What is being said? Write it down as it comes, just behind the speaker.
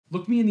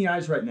Look me in the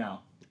eyes right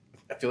now.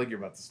 I feel like you're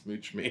about to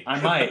smooch me.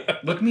 I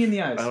might. Look me in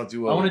the eyes. I don't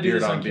do I want to do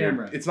this beard on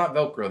camera. It's not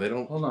Velcro. They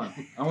don't. Hold on.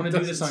 I want to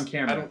do this on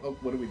camera. I don't know.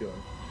 What are we doing?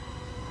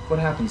 What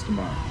happens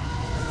tomorrow?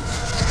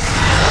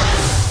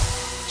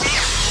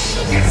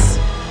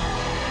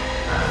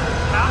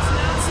 Passing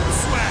out some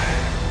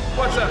swag.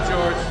 What's up,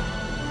 George?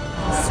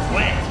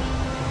 Swag.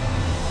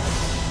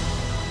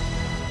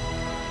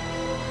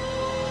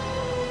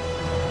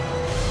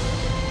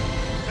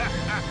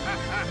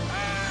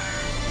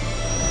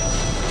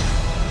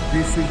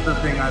 This is the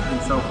thing I've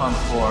been so pumped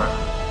for.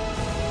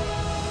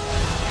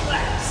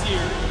 Black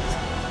Series.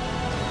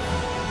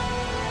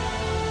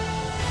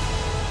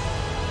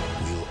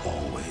 We'll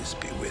always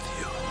be with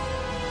you.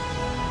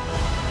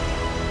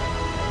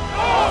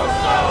 Oh,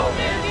 so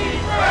many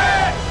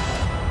friends.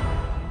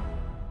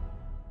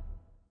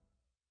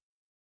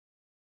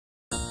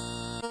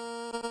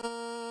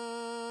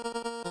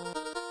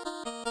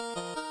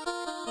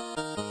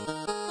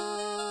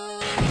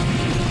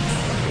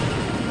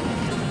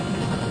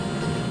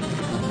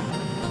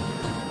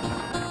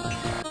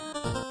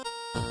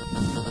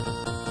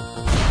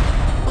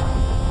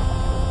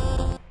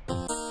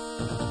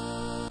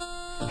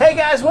 Hey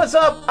guys, what's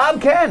up? I'm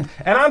Ken.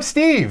 And I'm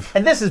Steve.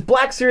 And this is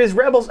Black Series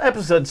Rebels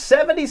episode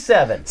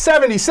 77.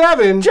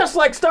 77? Just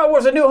like Star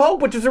Wars A New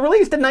Hope, which was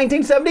released in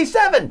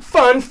 1977.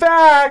 Fun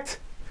fact!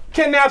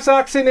 Ken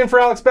Knapsack sitting in for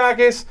Alex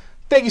Backus.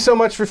 Thank you so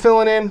much for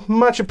filling in.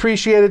 Much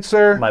appreciated,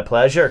 sir. My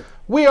pleasure.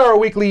 We are a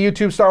weekly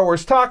YouTube Star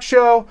Wars talk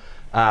show.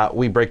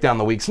 We break down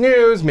the week's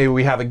news. Maybe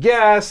we have a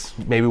guest.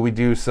 Maybe we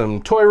do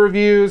some toy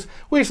reviews.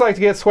 We just like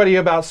to get sweaty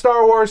about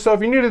Star Wars. So if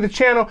you're new to the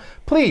channel,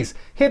 please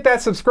hit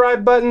that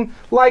subscribe button,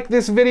 like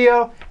this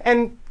video,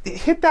 and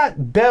hit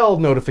that bell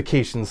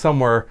notification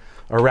somewhere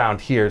around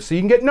here so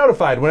you can get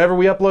notified whenever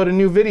we upload a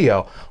new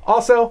video.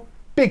 Also,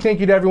 big thank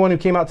you to everyone who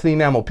came out to the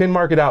Enamel Pin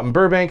Market out in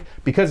Burbank.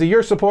 Because of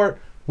your support,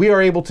 we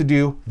are able to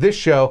do this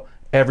show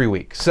every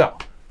week. So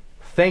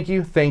thank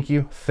you, thank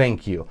you,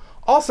 thank you.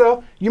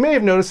 Also, you may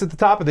have noticed at the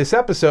top of this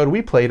episode,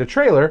 we played a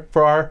trailer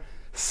for our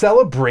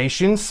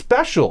celebration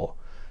special.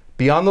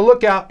 Be on the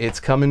lookout.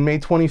 It's coming May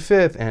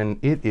 25th, and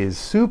it is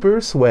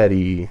super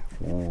sweaty.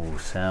 Ooh,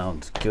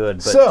 sounds good.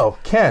 But So,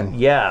 Ken,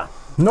 yeah.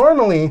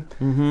 normally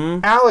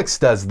Alex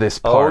does this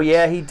part. Oh,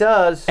 yeah, he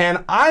does.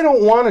 And I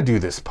don't want to do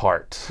this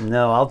part.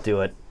 No, I'll do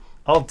it.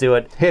 I'll do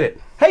it. Hit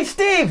it. Hey,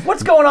 Steve,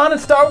 what's going on in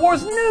Star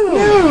Wars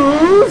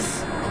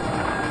news?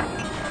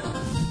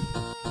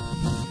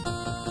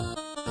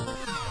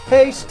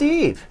 Hey,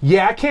 Steve,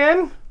 Yeah,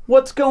 Ken?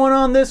 what's going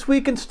on this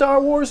week in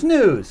Star Wars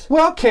news?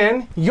 Well,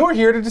 Ken, you're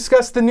here to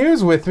discuss the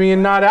news with me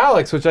and not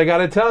Alex, which I got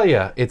to tell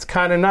you, it's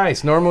kind of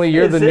nice. Normally,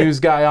 you're Is the it? news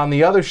guy on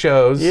the other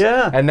shows.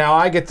 Yeah. And now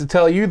I get to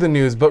tell you the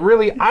news. But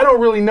really, I don't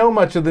really know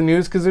much of the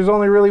news because there's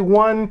only really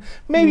one,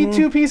 maybe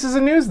two pieces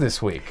of news this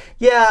week.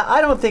 Yeah,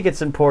 I don't think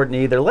it's important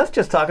either. Let's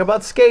just talk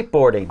about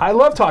skateboarding. I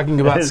love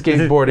talking about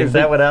skateboarding. Is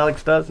that what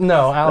Alex does?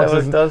 No, Alex what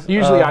it doesn't. does?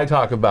 Usually I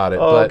talk about it.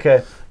 Oh, but,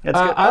 okay. That's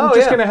good. I'm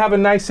just going to have a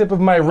nice sip of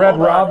my Red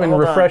Hold on, Robin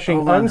hold on, refreshing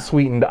hold on.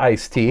 unsweetened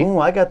iced tea. Ooh,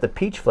 I got the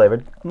peach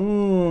flavored.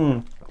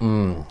 Not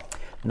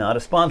a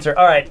sponsor.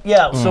 All right,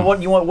 yeah. So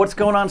what you want? What's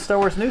going on in Star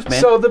Wars news,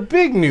 man? So the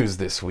big news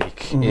this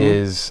week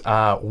is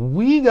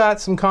we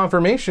got some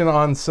confirmation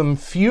on some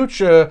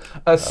future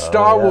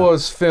Star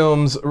Wars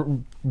films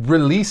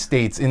release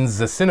dates in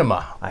the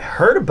cinema. I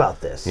heard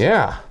about this.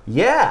 Yeah.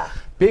 Yeah.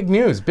 Big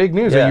news, big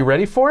news. Yeah. Are you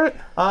ready for it?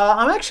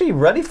 I'm actually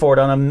ready for it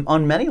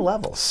on many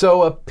levels.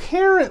 So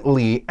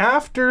apparently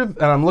after,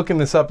 and I'm looking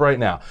this up right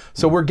now,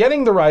 so we're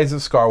getting The Rise of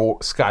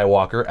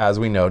Skywalker, as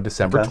we know,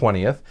 December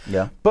 20th.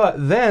 Yeah.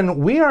 But then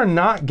we are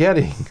not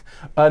getting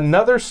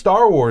another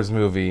Star Wars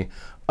movie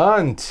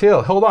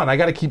until, hold on, I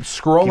got to keep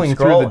scrolling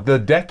through scrolling. the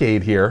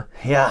decade here.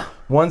 Yeah.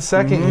 1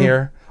 second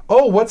here.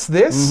 Oh, what's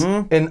this?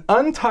 An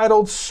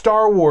untitled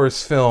Star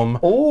Wars film,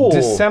 Ooh.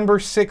 December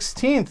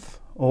 16th.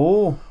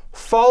 Oh.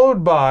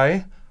 Followed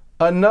by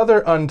another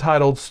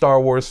untitled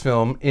Star Wars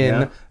film in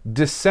Yeah.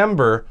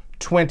 December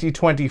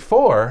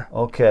 2024.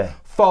 Okay.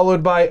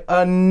 Followed by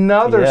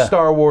another Yeah.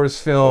 Star Wars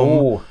film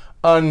Ooh.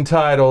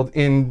 untitled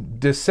in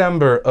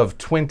December of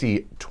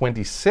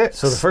 2026.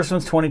 So the first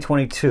one's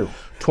 2022.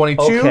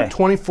 22, Okay.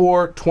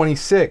 24,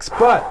 26.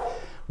 But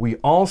we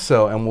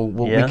also, and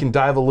we Yeah. can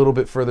dive a little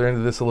bit further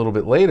into this a little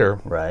bit later,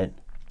 Right.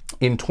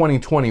 in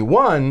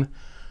 2021,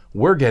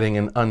 we're getting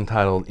an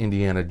untitled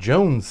Indiana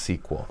Jones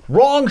sequel.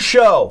 Wrong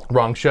show.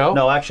 Wrong show?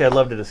 No, actually, I'd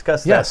love to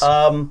discuss Yes.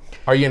 that.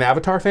 Are you an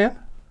Avatar fan?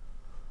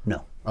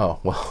 No, Oh,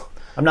 well,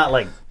 I'm not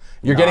like.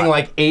 you're getting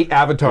like 8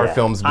 Avatar Yeah,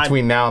 films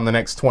between now and the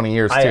next 20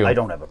 years, too. I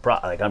don't have a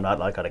problem. Like I'm not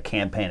like on a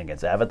campaign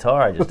against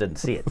Avatar. I just didn't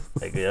see it.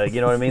 Like, you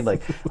know what I mean?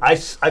 Like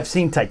I've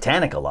seen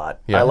Titanic a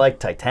lot. Yeah. I like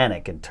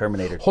Titanic and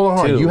Terminator 2. Hold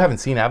on, you haven't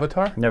seen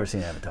Avatar? Never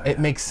seen Avatar. It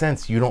makes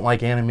sense. You don't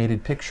like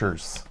animated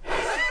pictures.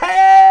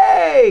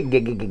 Hey!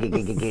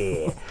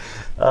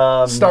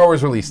 Star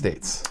Wars release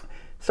dates.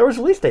 Star Wars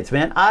release dates,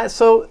 man. I have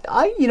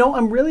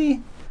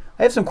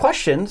some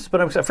questions,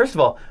 but first of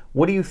all,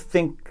 what do you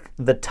think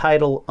the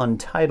title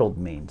Untitled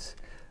means?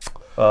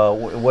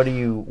 What's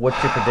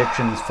your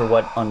predictions for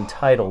what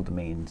untitled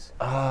means?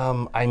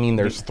 I mean,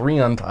 there's 3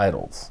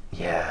 untitles.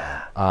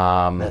 Yeah.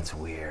 That's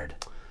weird.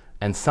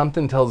 And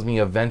something tells me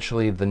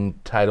eventually the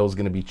title is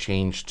going to be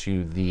changed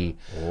to the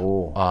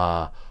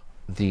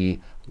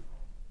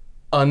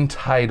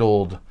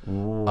untitled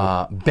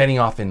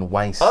Benioff and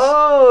Weiss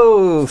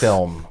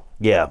film.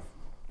 Yeah.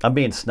 I'm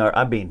being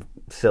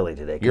silly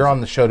today. You're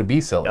on the show to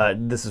be silly.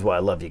 This is why I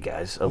love you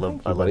guys. I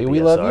love buddy. BSR.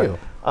 We love you.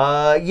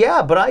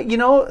 Yeah,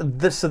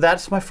 but so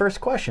that's my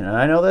first question, and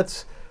I know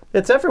that's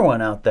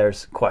everyone out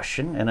there's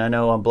question, and I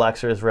know on Black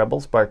Series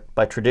Rebels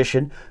by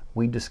tradition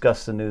we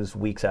discuss the news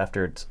weeks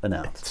after it's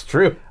announced. It's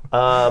true.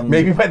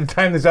 Maybe by the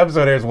time this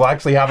episode airs, we'll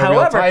actually have a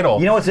real title.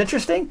 You know what's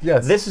interesting?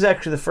 Yes. This is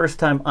actually the first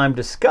time I'm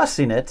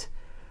discussing it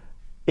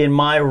in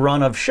my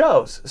run of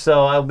shows.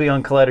 So I'll be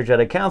on Collider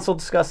Jedi Council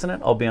discussing it.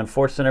 I'll be on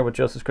Force Center with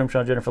Joseph Scrimshaw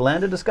and Jennifer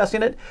Landa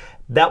discussing it.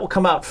 That will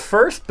come out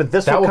first, but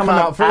this will come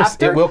out first.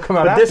 after. It will come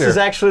out but after. This is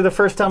actually the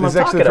first time I'm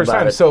talking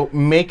about it. So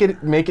make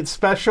it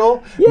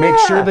special. Yeah. Make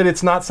sure that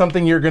it's not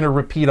something you're going to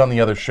repeat on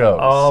the other shows.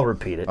 I'll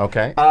repeat it.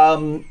 Okay.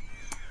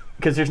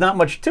 Because there's not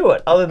much to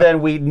it, other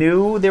than we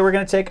knew they were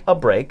going to take a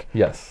break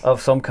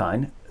of some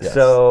kind. Yes.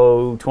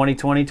 So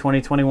 2020,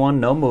 2021,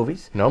 no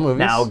movies. No movies.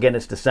 Now, again,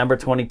 it's December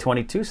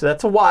 2022, so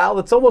that's a while.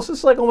 It's almost a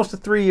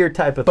 3-year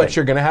type of thing. But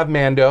you're going to have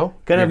Mando.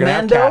 You're going to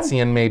have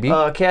Cassian, maybe.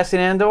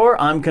 Cassian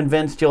Andor. I'm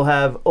convinced you'll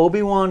have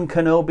Obi-Wan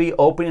Kenobi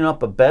opening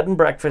up a bed and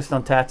breakfast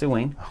on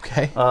Tatooine.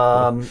 Okay.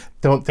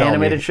 Don't tell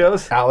animated me.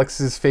 Shows.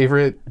 Alex's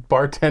favorite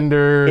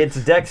bartender. It's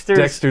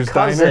Dexter's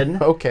cousin.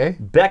 Diner. Okay.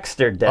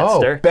 Dexter.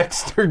 Oh,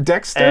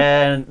 Dexter.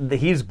 And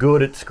he's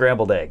good at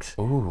scrambled eggs.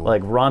 Ooh.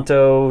 Like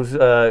Ronto's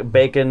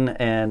bacon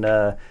and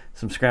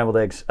some scrambled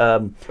eggs.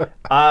 So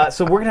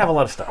we're going to have a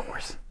lot of Star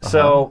Wars.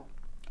 So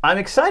I'm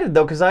excited,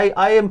 though, because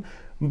I'm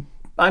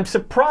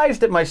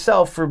surprised at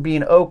myself for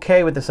being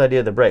okay with this idea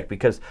of the break,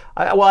 because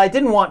I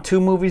didn't want 2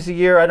 movies a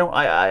year.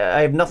 I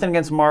have nothing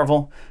against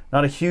Marvel.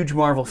 Not a huge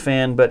Marvel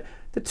fan, but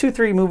the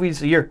 2-3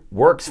 movies a year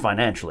works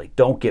financially.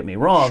 Don't get me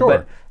wrong. Sure.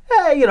 But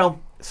hey,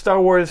 Star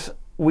Wars,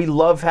 we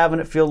love having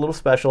it feel a little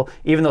special,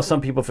 even though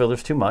some people feel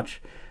there's too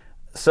much.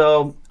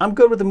 So I'm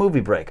good with the movie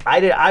break.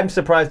 I'm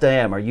surprised I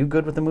am. Are you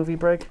good with the movie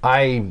break?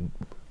 You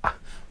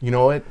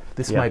know what?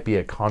 This might be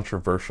a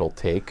controversial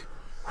take.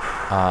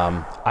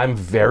 I'm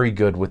very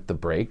good with the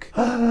break.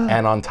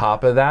 And on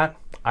top of that,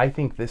 I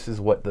think this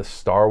is what the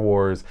Star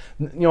Wars,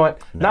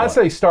 not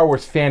necessarily Star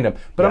Wars fandom,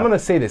 but I'm going to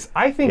say this.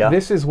 I think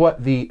this is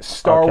what the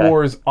Star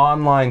Wars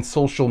online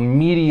social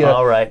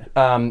media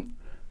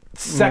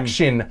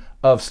section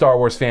of Star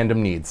Wars fandom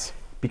needs.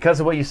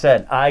 Because of what you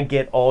said, I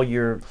get all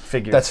your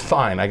figures. That's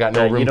fine. I got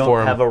no room for them. You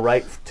don't have a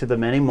right to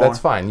them anymore. That's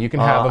fine. You can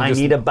have them. I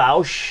need a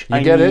Bausch. I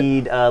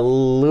need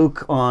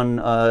Luke on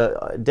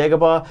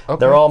Dagobah. Okay.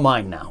 They're all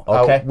mine now.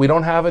 Okay. We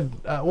don't have a.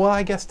 Well,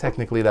 I guess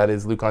technically that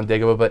is Luke on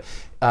Dagobah, but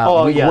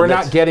we're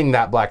not getting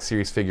that Black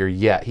Series figure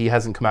yet. He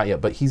hasn't come out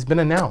yet, but he's been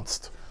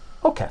announced.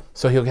 Okay.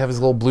 So he'll have his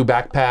little blue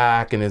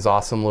backpack and his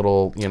awesome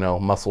little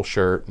muscle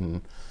shirt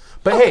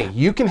But hey,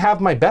 you can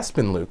have my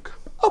Bespin Luke.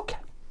 Okay.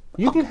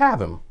 You can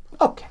have him.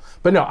 Okay.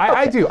 But no,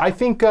 I do. I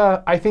think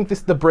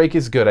the break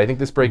is good. I think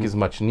this break is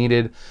much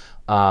needed.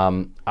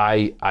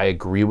 I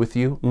agree with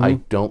you. I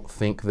don't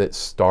think that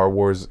Star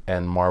Wars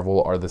and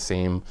Marvel are the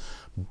same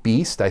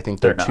beast. I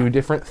think they're 2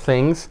 different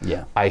things.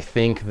 Yeah. I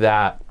think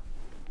that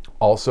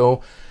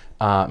also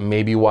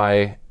maybe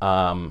why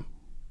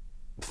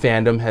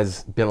fandom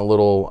has been a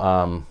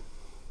little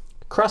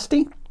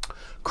crusty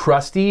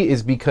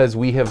is because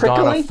we have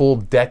gone a full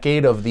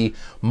decade of the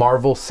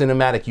Marvel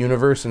Cinematic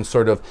Universe and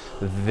sort of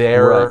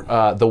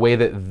the way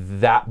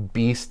that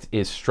beast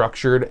is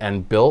structured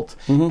and built.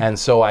 And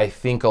so I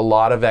think a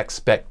lot of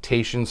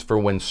expectations for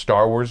when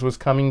Star Wars was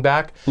coming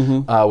back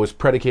was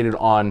predicated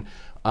on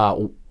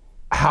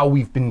how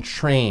we've been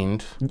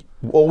trained.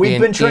 Well,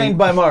 we've been trained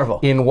by Marvel.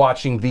 In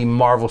watching the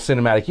Marvel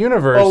Cinematic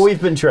Universe. Oh,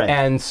 we've been trained.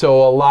 And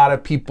so a lot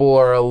of people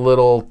are a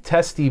little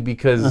testy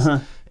because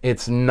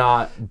it's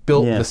not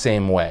built the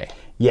same way.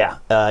 Yeah,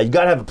 you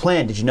got to have a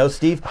plan. Did you know,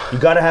 Steve? You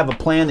got to have a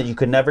plan that you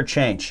can never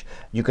change.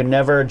 You can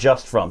never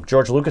adjust from.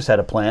 George Lucas had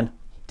a plan.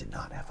 He did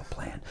not have a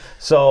plan.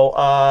 So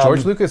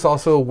George Lucas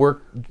also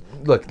worked.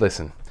 Look,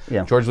 listen.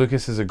 Yeah. George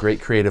Lucas is a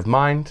great creative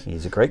mind.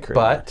 He's a great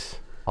creative mind.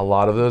 A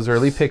lot of those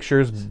early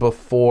pictures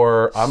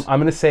before, I'm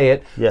going to say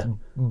it,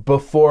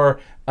 before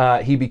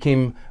he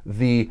became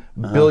the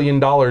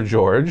billion-dollar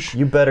George.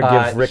 You better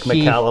give Rick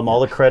McCallum all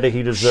the credit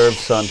he deserves,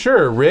 son.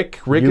 Sure, Rick's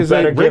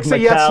a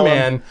yes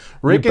man.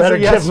 Rick is a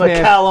yes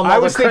man. I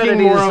was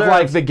thinking more of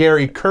like the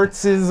Gary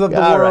Kurtzes of the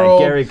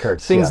world. Gary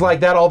Kurtz. Things like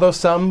that, although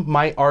some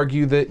might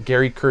argue that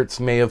Gary Kurtz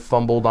may have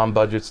fumbled on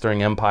budgets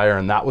during Empire,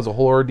 and that was a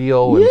whole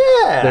ordeal. And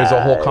there's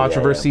a whole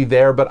controversy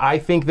there, but I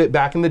think that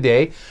back in the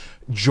day,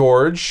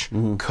 George,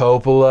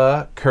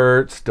 Coppola,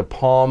 Kurtz, De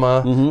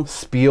Palma,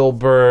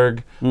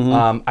 Spielberg.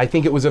 I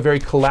think it was a very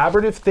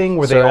collaborative thing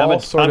where they all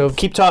sort of...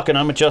 Keep talking,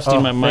 I'm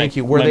adjusting my mic. Thank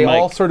you. Where they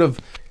all sort of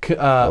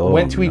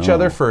went to each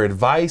other for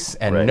advice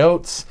and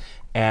notes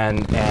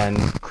and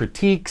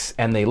critiques,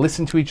 and they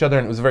listened to each other,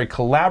 and it was a very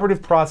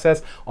collaborative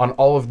process on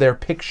all of their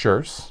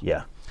pictures.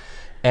 Yeah.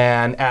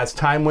 And as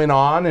time went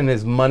on and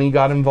as money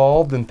got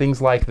involved and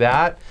things like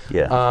that,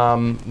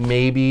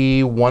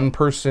 maybe one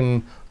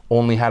person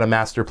only had a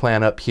master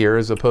plan up here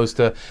as opposed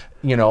to,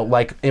 you know,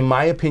 like in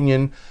my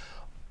opinion,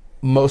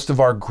 most of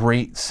our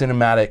great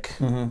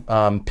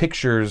cinematic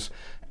pictures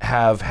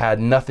have had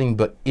nothing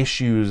but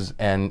issues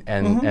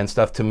and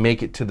stuff to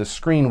make it to the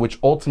screen, which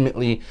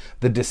ultimately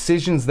the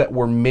decisions that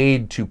were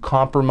made to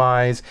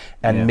compromise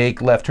and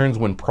make left turns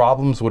when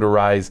problems would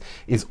arise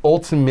is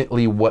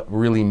ultimately what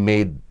really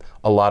made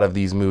a lot of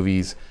these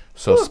movies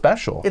so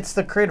special. It's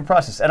the creative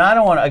process, and I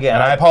don't want to again.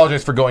 And I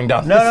apologize for going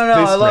down. No, this, no,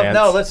 no. this I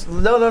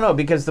love rant. no,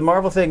 because the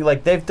Marvel thing,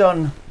 like they've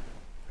done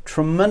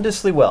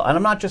tremendously well, and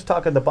I'm not just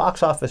talking. The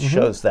box office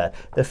shows that.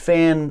 The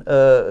fan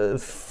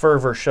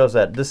fervor shows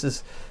that. This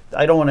is.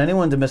 I don't want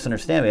anyone to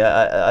misunderstand me.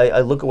 I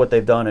look at what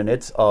they've done, and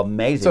it's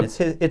amazing.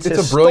 It's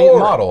a brilliant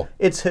model.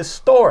 It's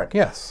historic.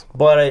 Yes.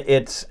 But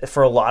it's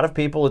for a lot of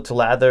people, it's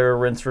lather,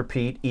 rinse,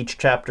 repeat. Each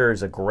chapter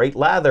is a great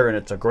lather, and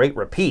it's a great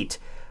repeat.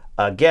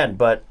 Again,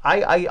 but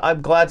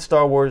I'm glad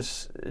Star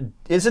Wars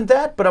isn't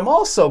that, but I'm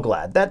also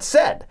glad. That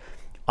said,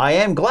 I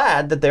am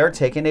glad that they're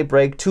taking a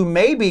break to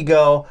maybe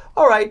go,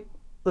 all right,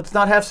 let's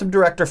not have some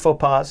director faux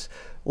pas.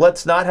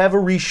 Let's not have a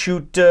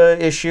reshoot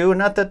issue. And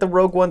not that the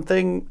Rogue One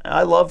thing,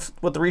 I love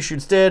what the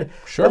reshoots did.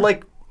 Sure. But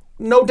like,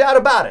 no doubt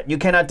about it. You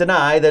cannot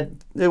deny that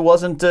it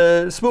wasn't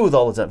smooth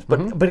all the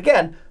time. But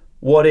again,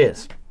 what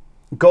is?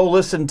 Go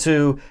listen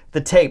to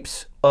the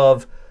tapes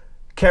of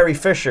Carrie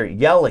Fisher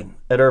yelling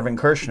at Irving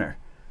Kershner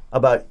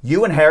about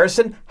you and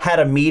Harrison had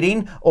a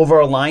meeting over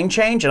a line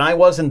change and I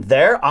wasn't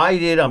there. I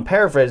did, I'm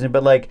paraphrasing,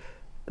 but like,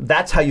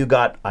 that's how you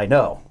got, I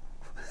know.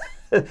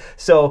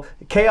 So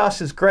chaos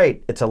is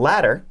great. It's a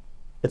ladder.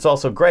 It's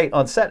also great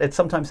on set. It's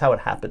sometimes how it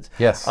happens.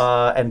 Yes.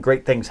 And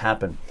great things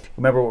happen.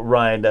 Remember what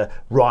Ryan,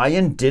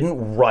 Ryan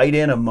didn't write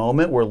in a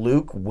moment where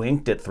Luke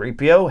winked at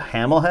 3PO?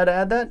 Hamill had to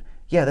add that?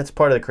 Yeah, that's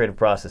part of the creative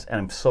process, and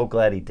I'm so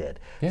glad he did.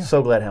 Yeah.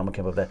 So glad Hamill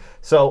came up with that.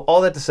 So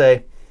all that to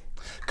say,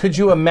 could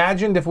you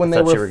imagine if when they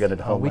thought were... you were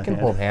gonna hold we my can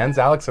hand. hold hands.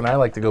 Alex and I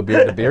like to go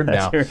beard to beard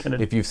now.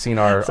 If you've seen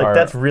our, like,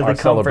 that's really our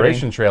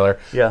celebration comforting. trailer.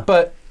 Yeah.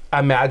 But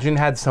imagine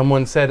had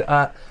someone said,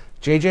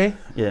 JJ,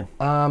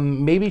 yeah,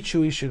 maybe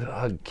Chewie should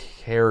hug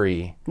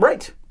Carrie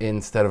right,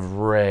 instead of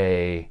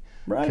Rey.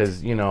 Right.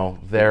 Because, you know,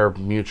 their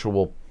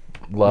mutual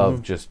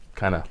love just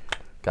kind of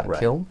got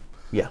killed.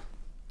 yeah,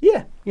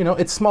 yeah. You know,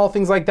 it's small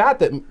things like that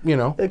that, you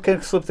know. It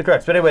can slip the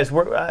cracks. But anyways,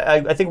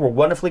 I think we're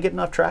wonderfully getting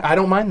off track. I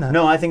don't mind that.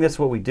 No, I think that's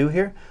what we do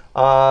here,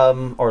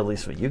 or at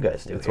least what you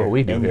guys do. That's here. what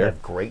we do and here. You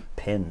have great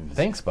pins.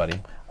 Thanks,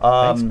 buddy.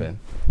 Thanks, Ben.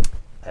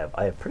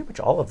 I have pretty much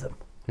all of them.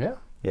 Yeah.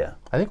 Yeah.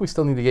 I think we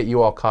still need to get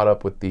you all caught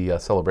up with the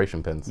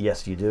celebration pins.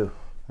 Yes, you do.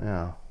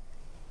 Yeah.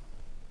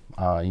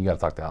 You got to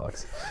talk to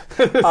Alex.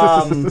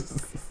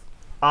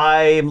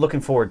 I'm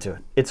looking forward to it.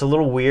 It's a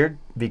little weird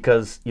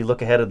because you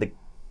look ahead of the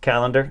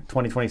calendar,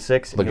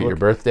 2026. Look and at your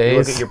birthdays. You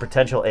look at your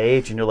potential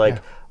age, and you're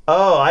like,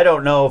 oh, I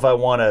don't know if I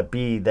want to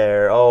be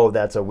there. Oh,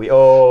 that's a Buddy,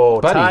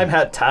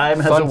 time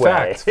has a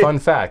way. Fun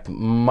fact.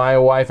 My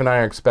wife and I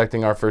are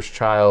expecting our first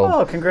child.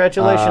 Oh,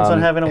 congratulations on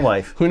having a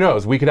wife. Who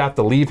knows? We could have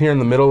to leave here in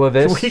the middle of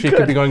this. We She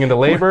could be going into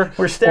labor.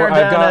 We're staring or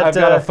down at... I've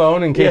got a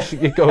phone in case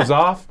it goes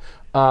off.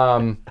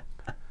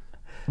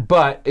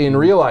 But in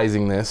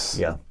realizing this,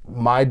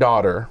 my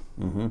daughter,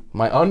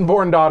 my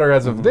unborn daughter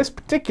as of this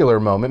particular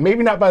moment,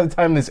 maybe not by the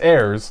time this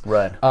airs,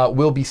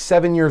 will be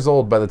 7 years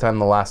old by the time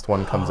the last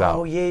one comes out.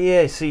 Oh,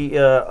 yeah. See,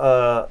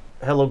 hello,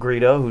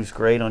 Greedo, who's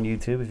great on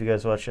YouTube. If you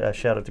guys watch,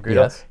 shout out to Greedo.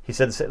 Yes. He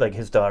said like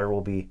his daughter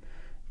will be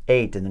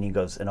 8, and then he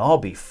goes, and I'll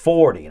be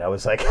 40. And I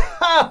was like,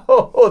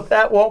 oh,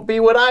 that won't be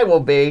what I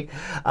will be.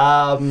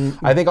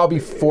 I think I'll be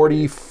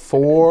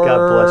 44.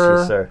 God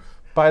bless you, sir.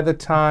 By the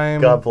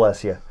time. God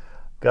bless you.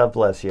 God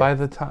bless you. By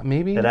the time,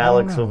 maybe. And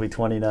Alex will be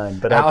 29.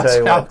 But Alex, I'll tell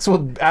you what. Alex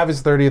will have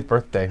his 30th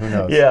birthday. Who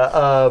knows?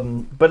 Yeah,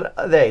 but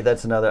hey,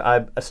 that's another.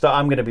 I'm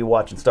going to be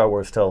watching Star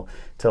Wars till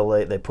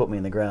they put me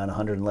in the ground.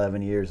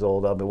 111 years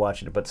old, I'll be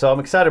watching it. But so I'm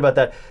excited about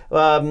that.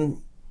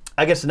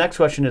 I guess the next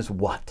question is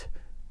what?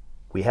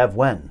 We have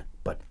when,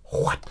 but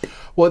what?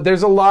 Well,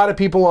 there's a lot of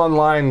people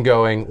online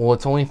going, well,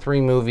 it's only 3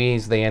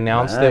 movies. They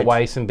announced that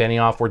Weiss and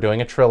Benioff were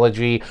doing a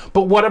trilogy.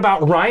 But what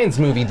about Ryan's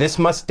movie? This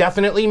must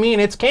definitely mean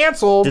it's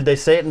canceled. Did they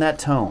say it in that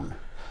tone?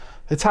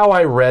 It's how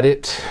I read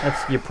it.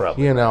 You're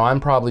probably You know,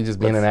 I'm probably just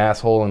being an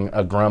asshole and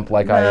a grump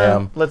like I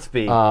am. Let's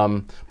be.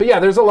 But yeah,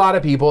 there's a lot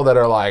of people that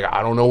are like,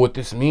 I don't know what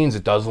this means.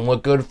 It doesn't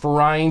look good for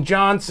Rian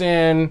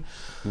Johnson.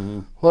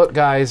 Look,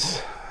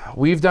 guys,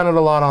 we've done it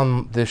a lot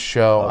on this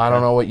show. I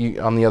don't know what you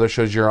on the other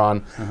shows you're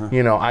on.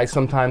 You know, I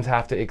sometimes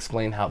have to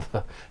explain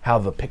how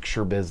the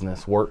picture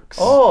business works.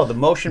 Oh, the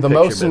motion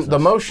picture business. The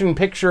motion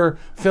picture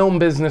film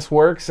business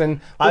works. And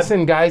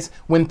listen, guys,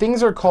 when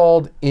things are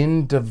called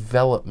in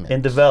development,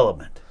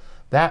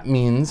 that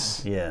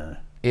means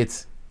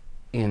it's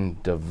in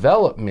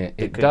development.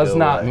 It does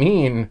not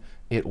mean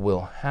it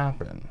will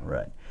happen.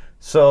 Right.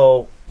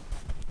 So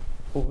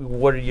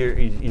What are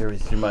is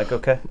your mic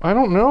okay? I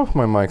don't know if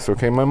my mic's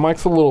okay. My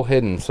mic's a little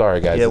hidden. Sorry,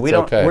 guys. Yeah, it's we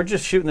don't. Okay. We're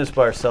just shooting this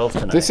by ourselves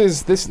tonight.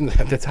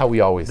 That's how we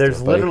always do it.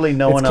 There's literally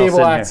no one it's else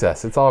cable in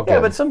access. It's all good. Yeah,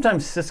 but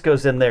sometimes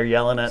Cisco's in there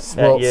yelling at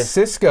you.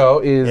 Cisco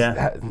is,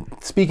 Yeah.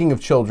 Speaking of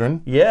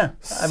children, Yeah,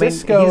 I mean,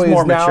 Cisco he's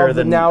more is now mature the-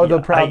 than now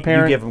the proud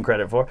parent. You give him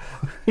credit for.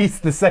 he's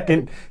the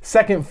second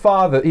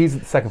father. He's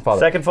the second father.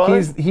 Second father?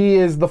 He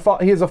is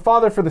a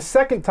father for the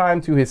second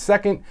time to his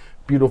second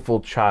beautiful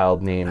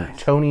child named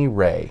Tony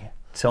Ray.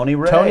 Tony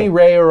Ray. Tony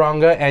Ray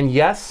Oranga, and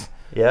yes,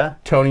 Yeah.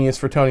 Tony is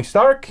for Tony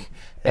Stark,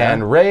 Yeah.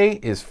 and Ray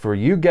is for,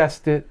 you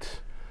guessed it,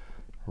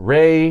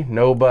 Ray,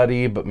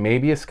 nobody, but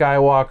maybe a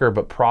Skywalker,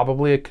 but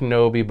probably a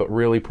Kenobi, but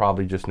really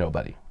probably just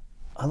nobody.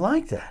 I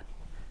like that.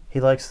 He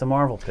likes the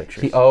Marvel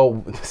pictures.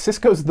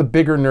 Cisco's the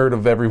bigger nerd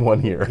of everyone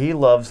here. He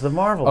loves the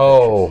Marvel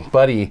pictures. Oh,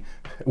 buddy.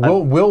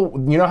 Will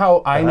you know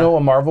how I know a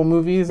Marvel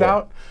movie is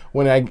out?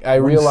 When I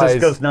realize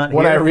Cisco's not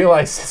when I here?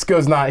 realize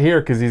Cisco's not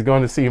here because he's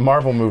going to see a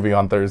Marvel movie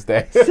on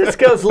Thursday.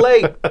 Cisco's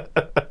late.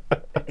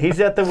 He's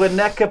at the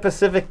Winnetka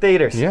Pacific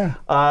Theaters. Yeah.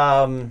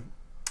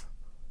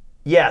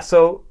 Yeah,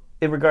 so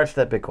in regards to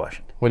that big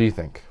question, What do you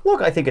think?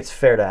 look, I think it's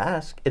fair to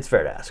ask. It's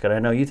fair to ask, and I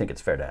know you think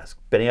it's fair to ask.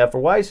 Benioff for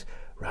Weiss,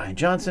 Ryan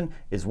Johnson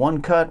is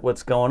one cut.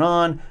 What's going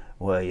on?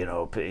 Well,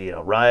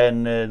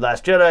 Ryan,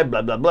 Last Jedi,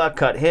 blah blah blah.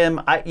 Cut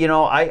him. I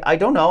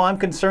don't know. I'm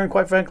concerned,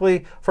 quite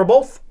frankly, for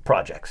both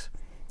projects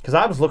because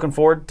I was looking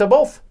forward to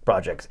both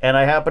projects, and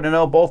I happen to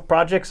know both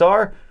projects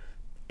are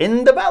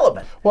in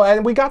development. Well,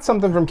 and we got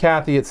something from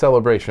Kathy at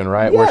Celebration,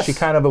 right? Where Yes. she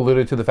kind of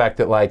alluded to the fact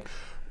that, like,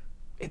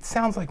 it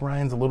sounds like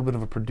Ryan's a little bit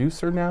of a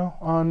producer now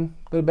on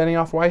the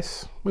Benioff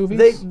Weiss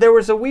movies. There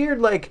was a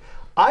weird, like,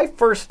 I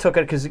first took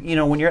it because,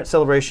 when you're at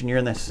Celebration, you're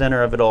in the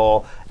center of it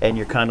all, and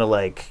you're kind of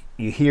like,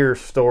 you hear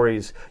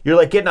stories. You're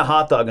like getting a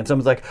hot dog, and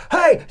someone's like,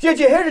 "Hey, did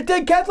you hear the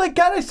thing Catholic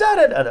County said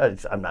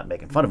it?" I'm not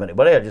making fun of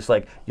anybody. I'm just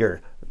like,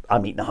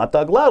 I'm eating a hot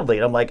dog loudly,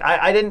 and I'm like,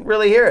 I didn't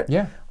really hear it.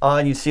 Yeah.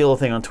 And you see a little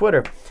thing on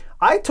Twitter.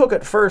 I took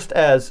it first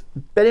as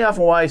Benioff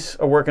and Weiss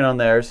are working on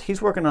theirs.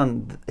 He's working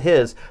on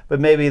his,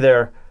 but maybe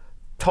they're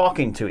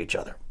talking to each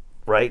other,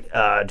 right?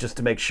 Just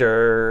to make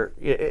sure.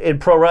 In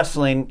pro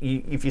wrestling,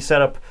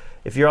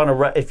 if you're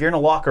in a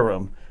locker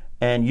room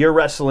and you're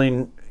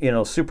wrestling,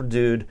 super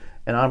dude,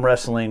 and I'm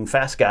wrestling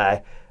fast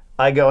guy,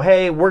 I go,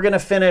 hey, we're gonna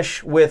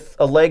finish with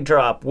a leg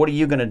drop. What are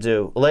you gonna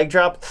do? A leg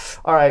drop?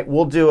 All right,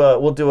 we'll do a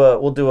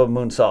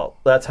moonsault.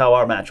 That's how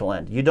our match will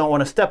end. You don't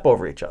want to step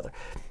over each other.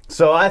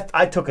 So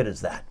I took it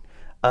as that.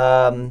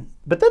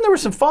 But then there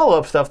was some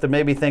follow-up stuff that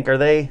made me think, are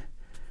they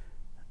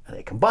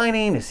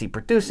combining? Is he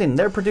producing?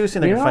 They're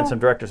producing. They're going to find some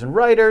directors and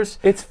writers.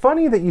 It's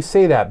funny that you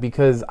say that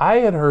because I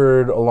had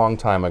heard a long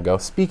time ago,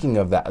 speaking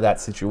of that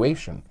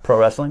situation. Pro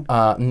wrestling?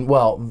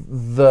 Well,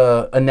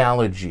 the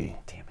analogy.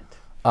 Damn it.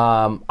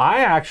 I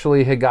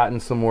actually had gotten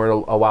some word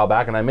a while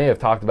back, and I may have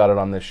talked about it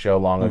on this show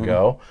long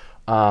ago,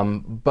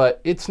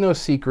 but it's no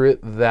secret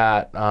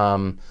that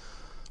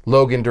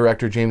Logan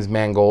director James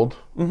Mangold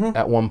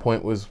at one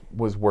point was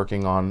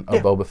working on a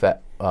Boba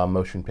Fett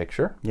motion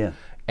picture. Yeah.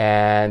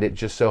 And it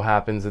just so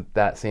happens at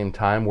that same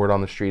time, word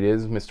on the street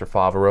is Mr.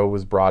 Favreau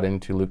was brought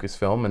into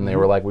Lucasfilm, and they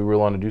were like, "We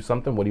really want to do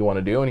something. What do you want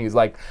to do?" And he's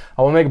like,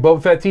 "I want to make a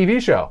Boba Fett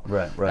TV show."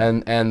 Right.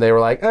 And they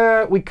were like,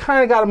 "We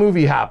kind of got a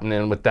movie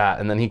happening with that."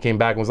 And then he came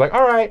back and was like,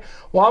 "All right,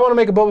 well, I want to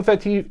make a Boba Fett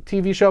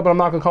TV show, but I'm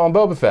not going to call him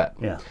Boba Fett."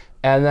 Yeah.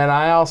 And then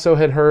I also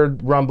had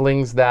heard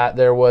rumblings that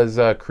there was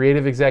a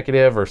creative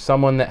executive or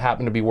someone that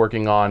happened to be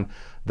working on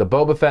the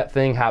Boba Fett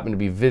thing, happened to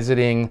be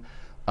visiting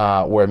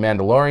where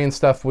Mandalorian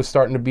stuff was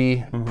starting to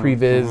be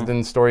prevised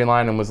and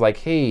storyline, and was like,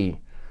 "Hey,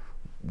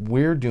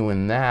 we're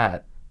doing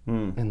that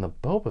in the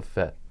Boba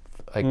Fett."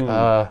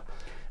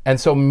 And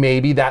so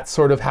maybe that's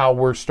sort of how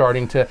we're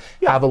starting to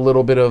have a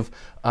little bit of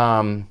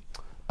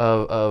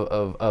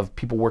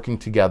people working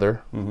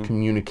together,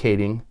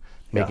 communicating,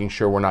 making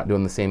sure we're not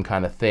doing the same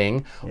kind of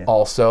thing. Yeah.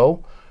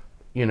 Also,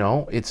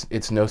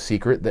 it's no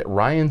secret that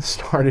Ryan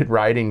started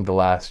writing The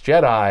Last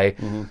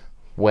Jedi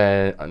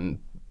when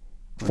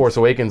Force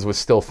Awakens was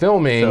still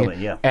filming,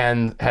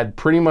 and had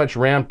pretty much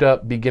ramped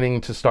up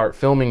beginning to start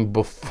filming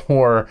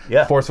before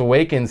Force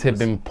Awakens had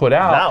been put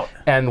out.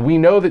 And we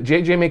know that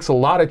JJ makes a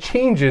lot of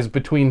changes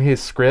between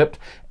his script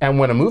and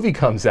when a movie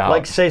comes out.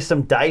 Like, say,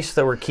 some dice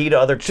that were key to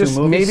other two Just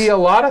movies? maybe a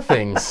lot of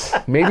things.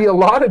 Maybe a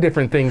lot of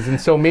different things. And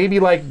so maybe,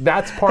 like,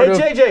 that's part of...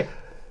 Hey, JJ,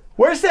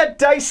 where's that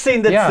dice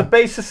scene that's the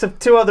basis of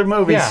two other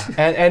movies?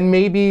 Yeah, and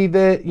maybe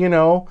that,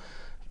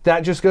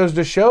 that just goes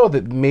to show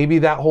that maybe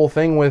that whole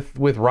thing with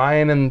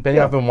Ryan and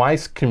Benioff and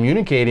Weiss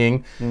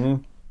communicating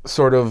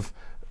sort of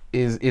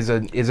is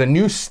a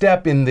new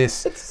step in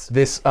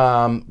this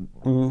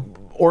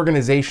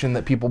organization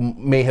that people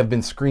may have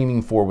been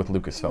screaming for with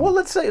Lucasfilm. Well,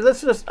 let's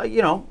just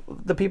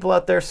the people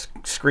out there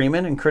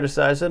screaming and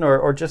criticizing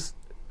or just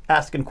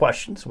asking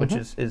questions, which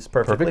is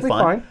perfectly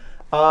fine.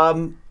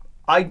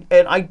 I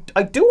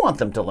do want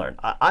them to learn.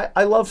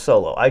 I love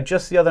Solo. I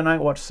just the other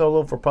night watched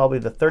Solo for probably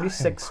the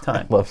 36th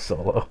time. Love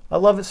Solo. I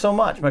love it so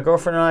much. My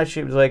girlfriend and I,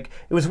 she was like,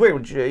 it was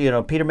weird.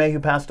 Peter Mayhew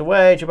passed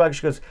away. Chewbacca,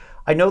 she goes,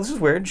 I know this is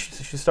weird.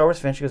 She's a Star Wars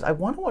fan. She goes, I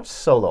want to watch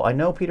Solo. I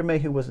know Peter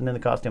Mayhew wasn't in the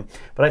costume,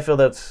 but I feel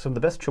that's some of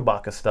the best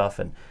Chewbacca stuff.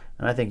 And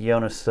I think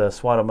Jonas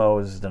Swadamo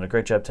has done a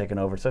great job taking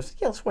over. So I said,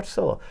 yeah, let's watch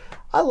Solo.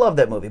 I love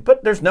that movie.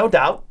 But there's no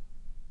doubt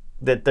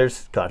that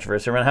there's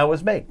controversy around how it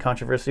was made,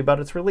 controversy about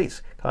its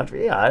release. I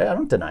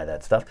don't deny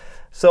that stuff.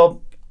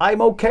 So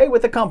I'm okay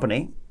with the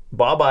company,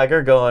 Bob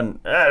Iger, going,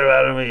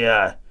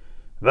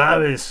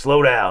 Bobby,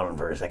 slow down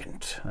for a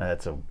second.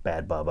 That's a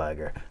bad Bob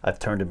Iger. I've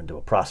turned him into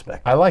a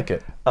prospect. I like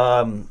it.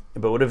 But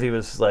what if he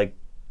was like,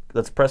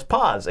 let's press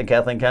pause, and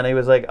Kathleen Kennedy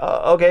was like,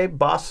 okay,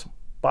 boss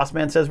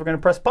man says we're going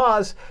to press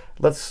pause.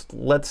 That's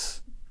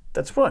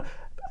fun.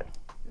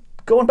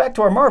 Going back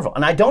to our Marvel,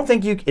 and I don't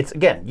think you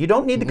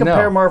don't need to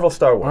compare Marvel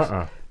Star Wars.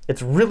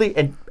 It's really,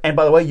 and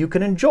by the way, you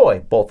can enjoy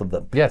both of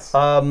them. Yes.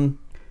 What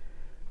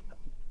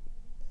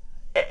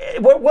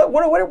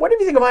do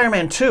you think of Iron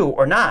Man 2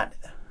 or not?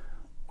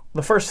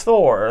 The first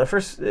Thor, the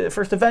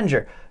first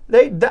Avenger.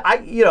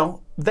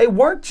 They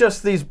weren't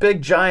just these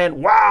big giant,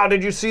 wow,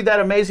 did you see that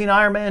amazing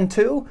Iron Man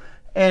 2?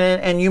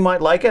 And you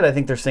might like it. I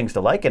think there's things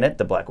to like in it.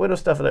 The Black Widow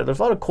stuff, there's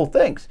a lot of cool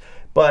things.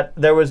 But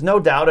there was no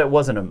doubt it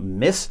wasn't a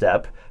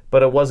misstep,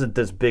 but it wasn't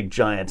this big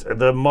giant,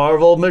 the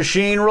Marvel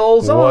machine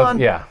rolls on.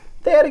 Yeah.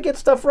 They had to get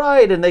stuff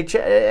right, and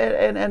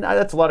and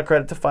that's a lot of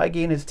credit to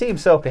Feige and his team.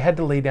 So They had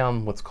to lay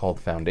down what's called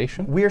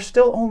foundation. we are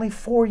still only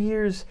 4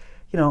 years,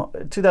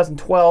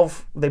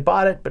 2012, they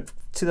bought it, but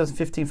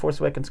 2015 Force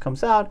Awakens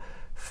comes out.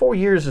 4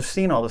 years of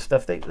seeing all this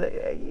stuff,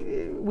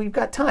 we've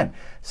got time.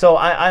 So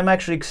I'm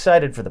actually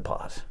excited for the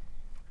pause.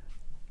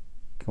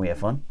 Can we have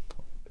fun?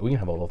 We can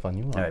have a little fun.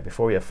 You want? All right,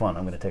 before we have fun,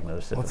 I'm going to take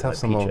another sip Let's of have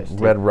some peach iced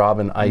tea. Red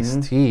Robin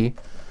iced tea,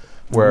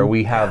 where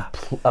we have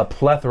a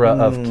plethora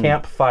of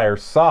campfire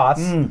sauce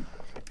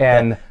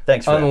and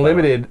Thanks for that, by the way.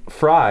 unlimited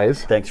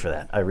fries. Thanks for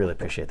that. I really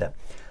appreciate that.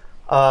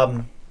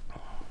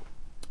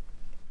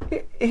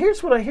 Here's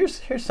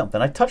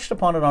something. I touched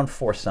upon it on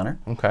Force Center,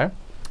 Okay.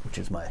 which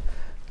is my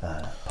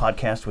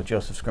podcast with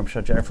Joseph Scrimshaw,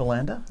 Jennifer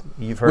Landa.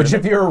 You've heard Which, of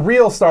if it. you're a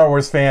real Star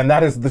Wars fan,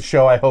 that is the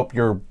show I hope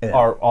you're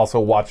are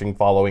also watching,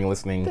 following,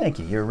 listening. Thank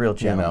you. You're a real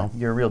gentleman.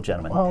 You're a real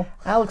gentleman. Well-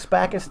 Alex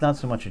Backus, not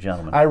so much a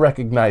gentleman. I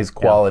recognize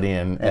quality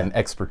and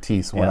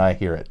expertise when I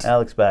hear it.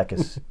 Alex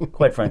Backus,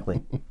 quite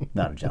frankly,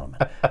 not a gentleman.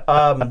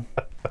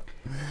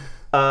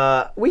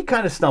 We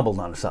kind of stumbled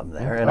onto something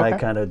there,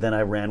 and then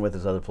I ran with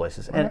his other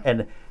places.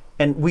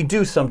 And we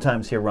do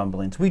sometimes hear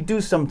rumblings. We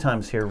do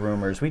sometimes hear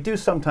rumors. We do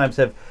sometimes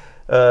have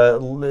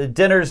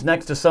dinners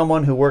next to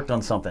someone who worked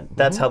on something.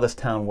 That's how this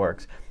town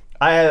works.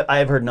 I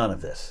have heard none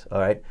of this.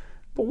 All right,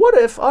 but what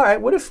if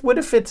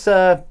it's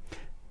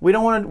we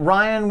don't want to,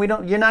 Ryan.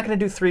 You're not going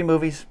to do 3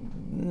 movies.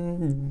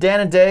 Dan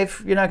and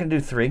Dave, you're not going to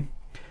do 3.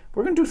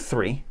 We're going to do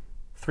 3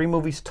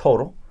 movies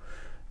total.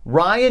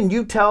 Ryan,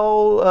 you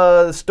tell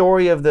the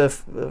story of the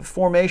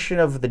formation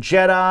of the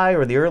Jedi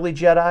or the early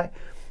Jedi.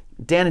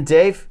 Dan and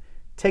Dave,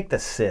 take the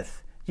Sith.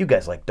 You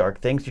guys like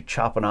dark things. You're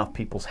chopping off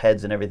people's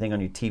heads and everything on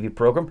your TV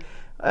program.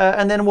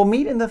 And then we'll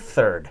meet in the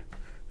 3rd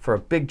for a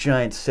big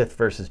giant Sith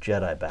versus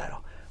Jedi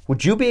battle.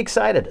 Would you be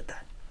excited at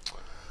that?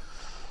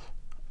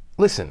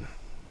 Listen,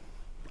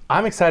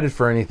 I'm excited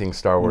for anything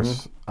Star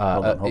Wars.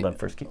 Hold on.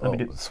 First, let me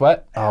do.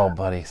 Sweat? Oh,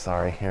 buddy,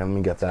 sorry. Here, let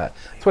me get that.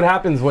 That's what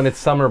happens when it's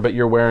summer, but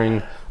you're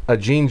wearing a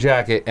jean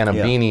jacket and a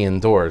beanie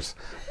indoors.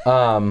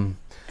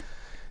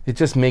 It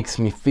just makes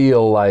me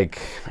feel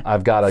like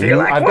I've got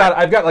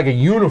like a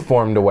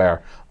uniform to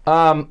wear.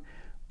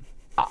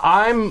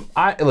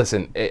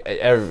 Listen,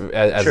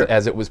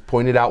 as it was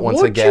pointed out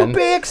once again. Would you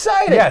be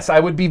excited? Yes, I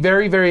would be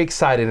very, very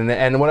excited.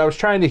 And what I was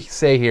trying to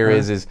say here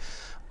is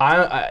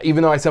I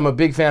even though I'm a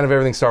big fan of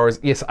everything Star Wars,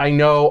 yes, I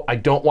know I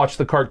don't watch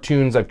the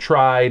cartoons. I've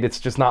tried. It's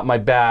just not my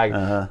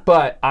bag.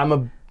 But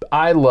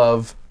I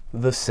love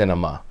the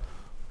cinema.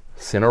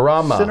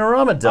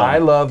 Cinerama Dome. I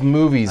love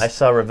movies. I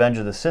saw Revenge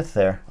of the Sith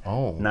there.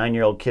 Oh.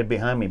 9-year-old kid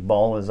behind me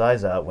bawling his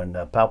eyes out when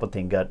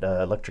Palpatine got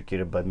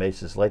electrocuted by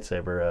Mace's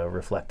lightsaber,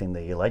 reflecting the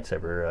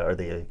lightsaber or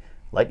the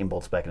lightning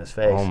bolts back in his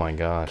face. Oh my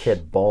gosh.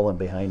 Kid bawling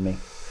behind me.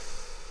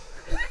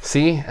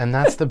 See, and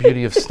that's the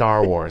beauty of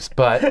Star Wars.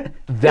 But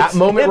that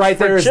moment right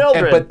there is.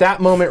 But that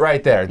moment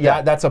right there,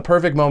 that's a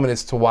perfect moment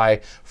as to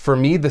why, for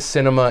me, the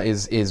cinema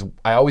is.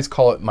 I always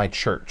call it my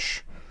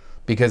church.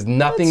 Because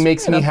nothing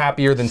makes me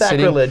happier than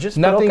sitting.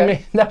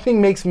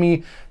 Nothing makes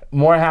me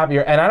more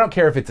happier. And I don't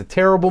care if it's a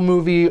terrible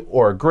movie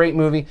or a great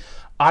movie.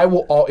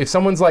 If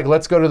someone's like,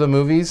 let's go to the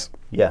movies.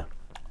 Yeah.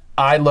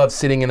 I love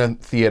sitting in a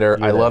theater.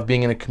 I love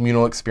being in a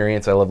communal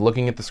experience. I love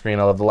looking at the screen.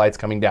 I love the lights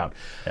coming down.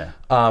 Yeah.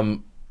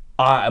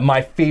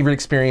 My favorite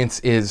experience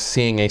is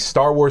seeing a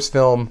Star Wars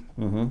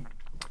film.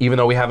 Even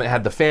though we haven't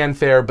had the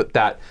fanfare, but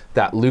that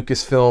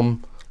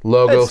Lucasfilm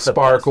logo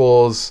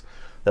sparkles.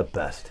 The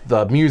best.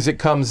 The music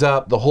comes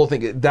up, the whole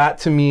thing. That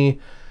to me,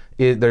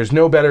 there's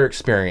no better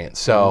experience.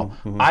 So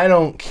I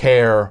don't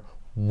care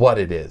what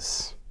it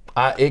is.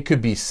 It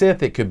could be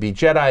Sith, it could be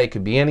Jedi, it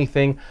could be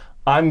anything.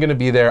 I'm going to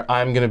be there.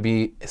 I'm going to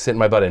be sitting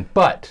my butt in.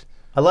 But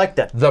I like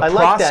that. the I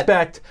like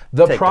that.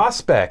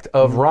 prospect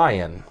of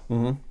Ryan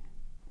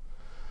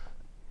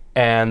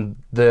and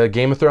the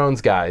Game of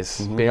Thrones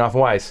guys, being off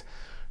Weiss,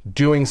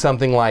 doing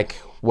something like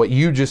what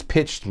you just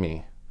pitched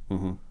me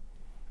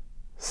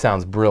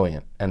sounds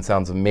brilliant and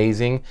sounds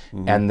amazing.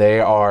 And they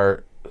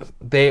are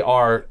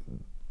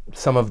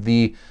some of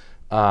the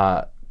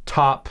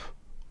top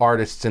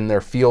artists in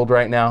their field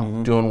right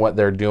now doing what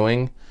they're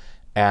doing.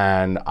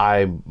 And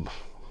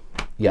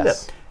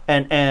yes.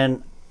 Yeah.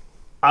 And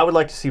I would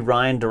like to see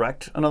Ryan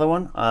direct another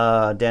one.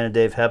 Dan and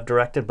Dave have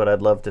directed, but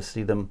I'd love to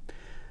see them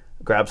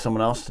grab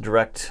someone else to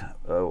direct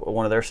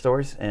one of their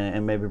stories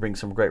and maybe bring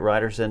some great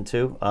writers in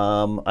too.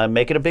 I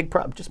make it a big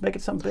problem. Just make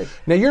it something big.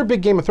 Now, you're a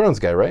big Game of Thrones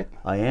guy, right?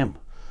 I am.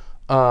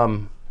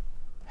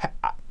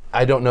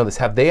 I don't know this.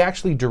 Have they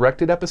actually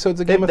directed episodes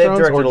of Game of They've Thrones?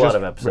 directed a lot just-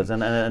 of episodes,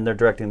 and they're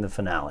directing the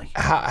finale.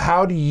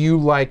 How do you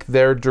like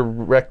their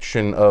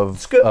direction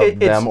of good.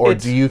 them, or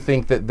It's- do you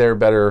think that they're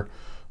better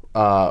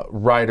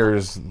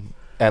writers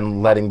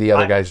and letting the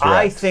other guys direct?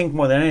 I think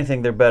more than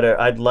anything, they're better.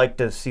 I'd like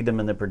to see them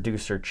in the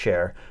producer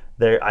chair.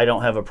 I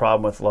don't have a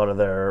problem with a lot of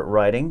their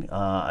writing.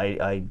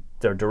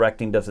 Their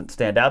directing doesn't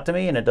stand out to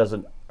me, and it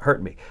doesn't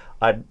hurt me.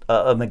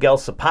 Miguel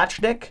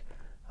Sapochnik,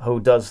 who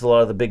does a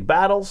lot of the big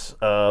battles.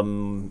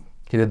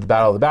 He did the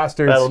Battle of the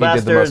Bastards. Battle of He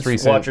Bastards, did the most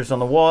recent. Watchers on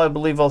the Wall, I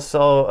believe,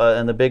 also,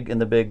 and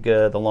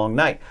the Long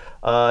Night.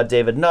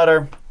 David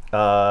Nutter.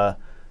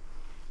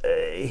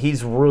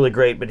 He's really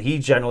great, but he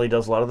generally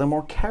does a lot of the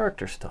more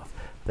character stuff.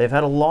 They've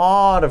had a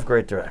lot of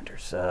great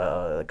directors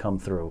that come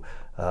through.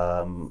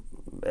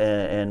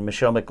 And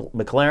Michelle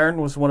McLaren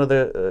was one of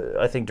the,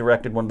 I think,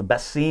 directed one of the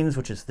best scenes,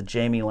 which is the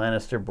Jaime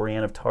Lannister,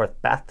 Brienne of Tarth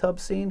bathtub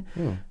scene.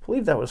 I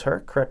believe that was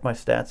her. Correct my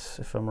stats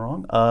if I'm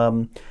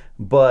wrong.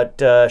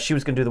 But she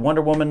was going to do the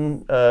Wonder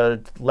Woman,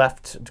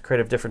 left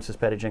Creative Differences.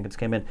 Patty Jenkins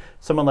came in.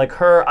 Someone like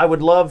her, I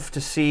would love to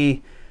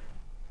see,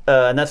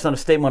 and that's not a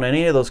statement on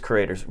any of those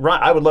creators.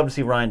 I would love to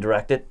see Ryan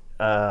direct it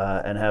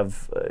and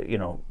have,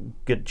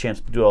 get a chance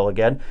to do it all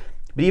again.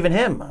 But even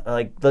him,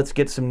 let's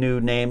get some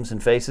new names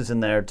and faces in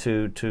there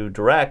to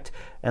direct,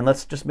 and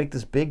let's just make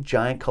this big,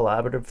 giant,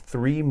 collaborative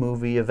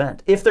 3-movie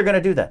event. If they're going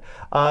to do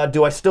that.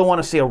 Do I still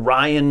want to see a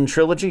Ryan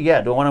trilogy?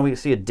 Yeah. Do I want to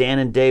see a Dan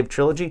and Dave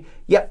trilogy?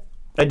 Yep,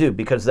 I do,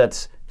 because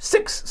that's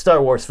 6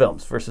 Star Wars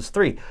films versus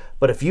 3.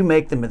 But if you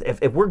make them,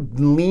 if we're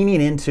leaning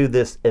into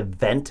this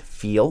event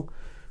feel,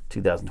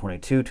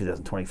 2022,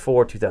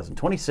 2024,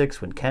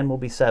 2026, when Ken will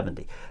be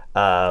 70,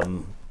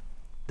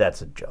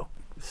 that's a joke.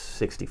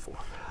 64.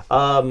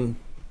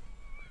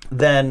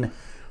 Then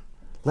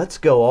let's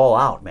go all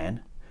out,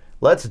 man.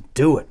 Let's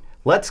do it.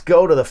 Let's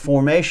go to the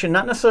formation,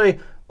 not necessarily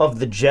of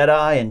the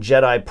Jedi and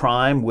Jedi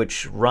Prime,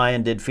 which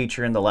Ryan did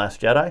feature in The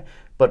Last Jedi,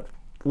 but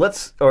we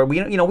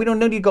don't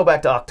need to go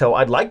back to Octo.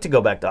 I'd like to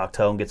go back to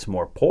Octo and get some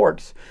more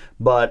porks,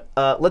 but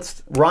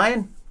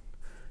Ryan,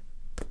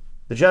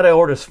 the Jedi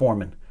Order's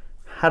forming.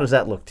 How does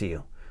that look to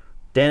you?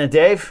 Dan and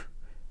Dave,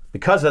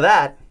 because of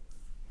that,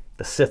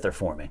 the Sith are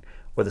forming,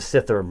 or the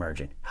Sith are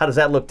emerging. How does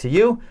that look to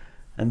you?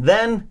 And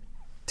then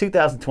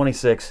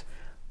 2026,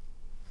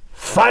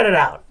 fight it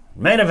out,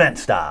 main event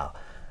style.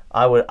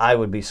 I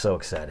would be so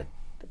excited.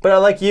 But I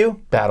like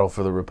you. Battle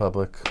for the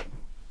Republic.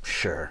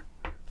 Sure,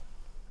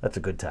 that's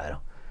a good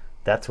title.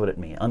 That's what it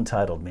means.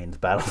 Untitled means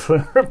Battle for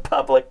the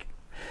Republic.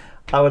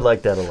 I would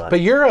like that a lot.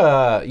 But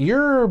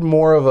you're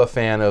more of a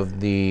fan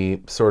of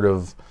the sort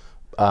of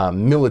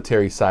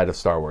military side of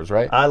Star Wars,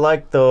 right? I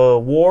like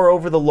the war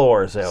over the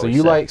lore, as I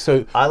always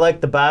say. I like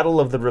the battle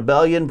of the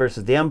rebellion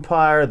versus the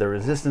Empire, the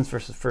resistance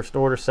versus First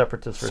Order,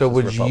 separatists versus So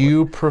would Republic.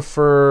 you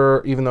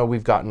prefer, even though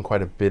we've gotten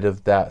quite a bit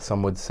of that,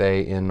 some would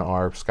say, in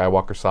our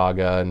Skywalker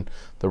saga and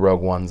the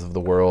Rogue Ones of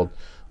the world,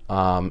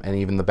 and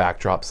even the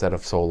backdrop set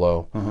of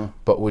Solo,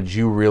 but would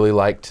you really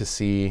like to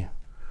see,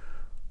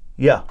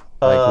 Yeah.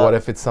 what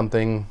if it's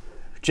something...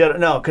 Jedi?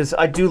 No, because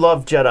I do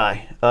love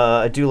Jedi.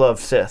 I do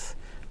love Sith.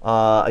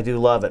 I do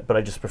love it, but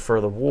I just prefer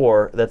the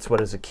war. That's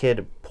what, as a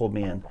kid, pulled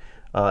me in.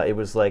 It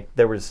was like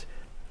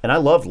and I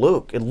loved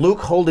Luke. And Luke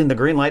holding the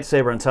green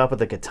lightsaber on top of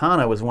the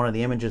katana was one of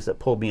the images that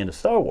pulled me into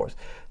Star Wars.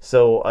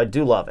 So I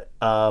do love it.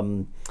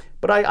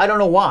 But I don't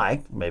know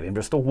why. Maybe I'm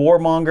just a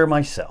warmonger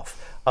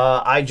myself.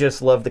 I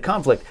just love the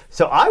conflict.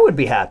 So I would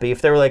be happy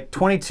if they were like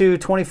 22,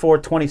 24,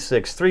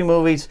 26, 3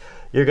 movies.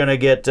 You're going to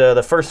get,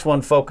 the first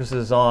one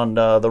focuses on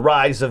the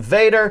rise of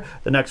Vader.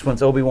 The next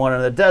one's Obi-Wan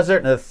in the desert.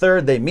 And the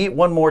third, they meet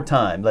one more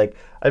time. I'd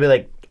be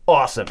like,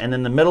 awesome. And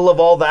in the middle of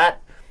all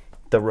that,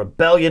 the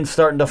rebellion's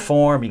starting to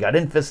form. You got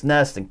Infus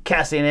Nest and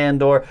Cassian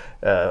Andor,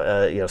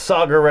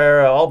 Saw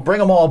Gerrera. I'll bring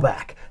them all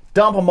back.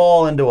 Dump them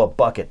all into a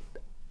bucket.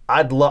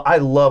 I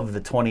love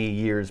the 20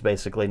 years,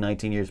 basically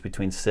 19 years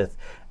between Sith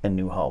and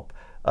New Hope.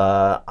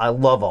 I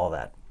love all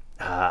that.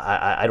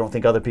 I don't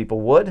think other people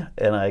would,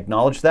 and I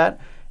acknowledge that.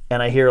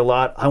 And I hear a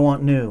lot, I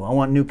want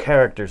new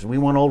characters. We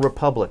want Old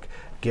Republic.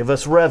 Give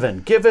us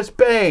Revan. Give us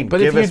Bane.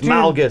 Give us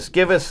Malgus.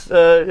 Give us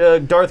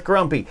Darth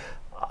Grumpy.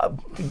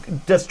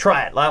 Just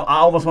try it. I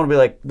almost want to be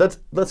like,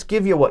 let's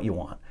give you what you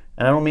want.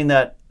 And I don't mean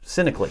that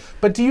cynically.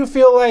 But do you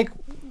feel like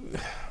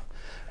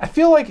I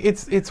feel like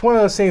it's one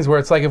of those things where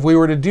it's like if we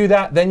were to do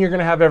that, then you're going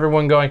to have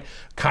everyone going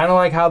kind of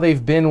like how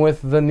they've been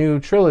with the new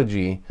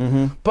trilogy.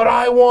 But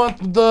I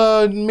want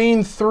the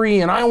main 3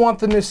 and I want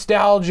the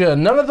nostalgia.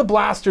 None of the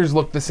blasters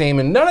look the same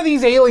and none of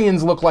these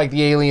aliens look like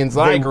the aliens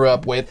I grew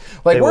up with.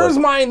 Like, where's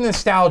my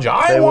nostalgia?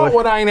 I want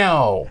what I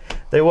know.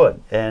 They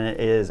would. And it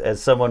is, as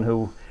someone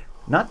who,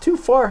 not too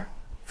far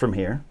from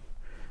here,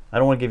 I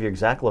don't want to give your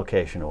exact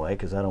location away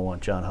because I don't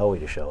want John Hoey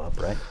to show up,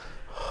 right?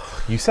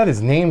 You said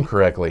his name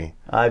correctly.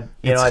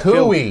 It's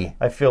Hooey.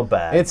 I feel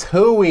bad. It's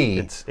Hooey.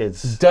 It's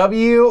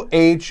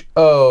WHO-EEE.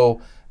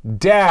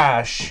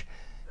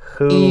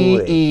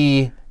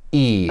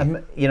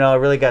 I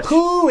really got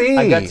Hooey.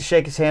 I got to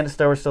shake his hand at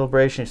Star Wars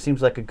Celebration. He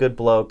seems like a good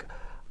bloke.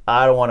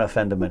 I don't want to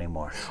offend him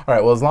anymore. All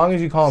right, well, as long as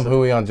you call him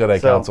Hooey on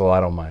Jedi Council, I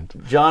don't mind.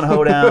 John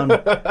Hoedown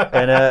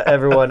and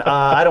everyone.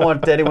 I don't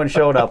want anyone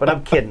showing up, and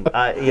I'm kidding.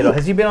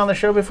 Has he been on the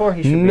show before?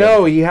 He should.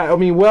 No,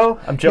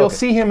 I'm joking. You'll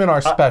see him in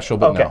our special,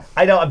 but okay. no.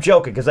 I know, I'm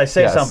joking, because I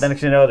say Yes. something,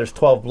 next thing you know, there's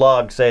 12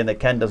 blogs saying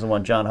that Ken doesn't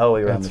want John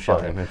Hoey around the show.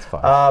 It's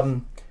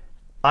fine.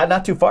 I'm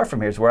not too far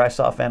from here is where I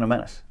saw Phantom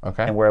Menace.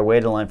 Okay. And where I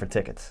waited in line for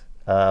tickets.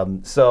 I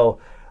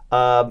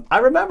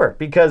remember,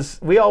 because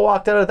we all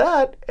walked out of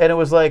that, and it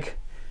was like,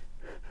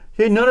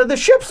 hey, none of the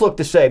ships look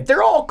the same.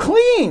 They're all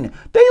clean.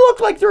 They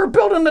look like they were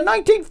built in the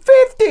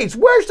 1950s.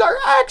 Where's our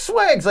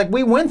X-Wings? Like,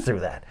 we went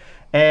through that.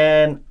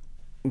 And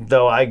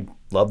though I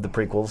love the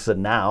prequels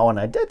and now, and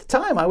at the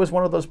time, I was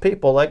one of those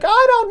people like,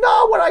 I don't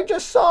know what I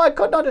just saw. I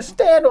couldn't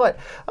understand what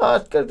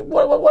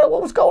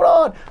was going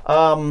on.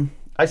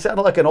 I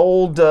sounded like an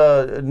old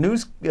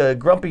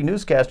grumpy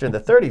newscaster in the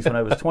 30s when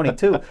I was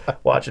 22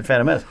 watching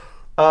Phantom Menace.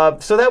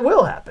 So that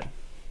will happen.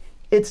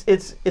 It's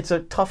a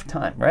tough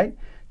time, right?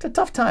 It's a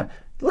tough time.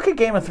 Look at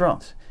Game of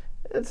Thrones.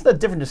 It's a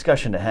different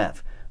discussion to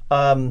have.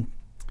 Dan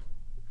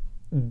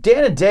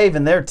and Dave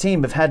and their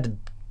team have had to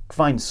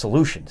find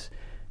solutions.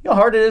 You know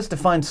how hard it is to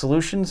find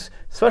solutions,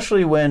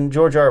 especially when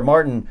George R. R.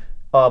 Martin,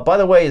 by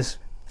the way, is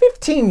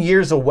 15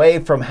 years away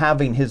from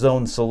having his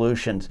own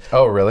solutions.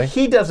 Oh, really?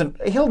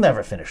 He'll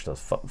never finish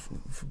those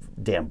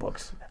damn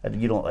books.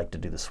 You don't like to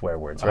do the swear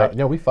words, right?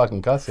 No, we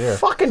fucking cuss here.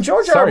 Fucking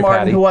George R. R. Sorry, Martin,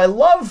 Patty. who I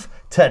love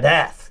to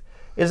death,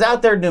 is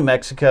out there in New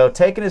Mexico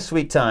taking his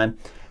sweet time,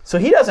 so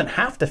he doesn't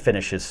have to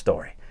finish his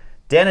story.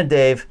 Dan and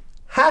Dave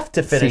have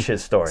to finish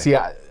his story. See,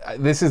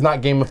 this is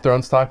not Game of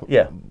Thrones talk.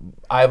 Yeah.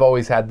 I've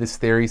always had this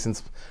theory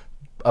since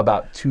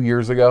about 2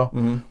 years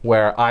ago,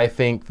 where I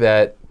think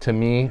that, to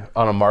me,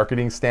 on a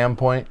marketing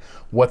standpoint,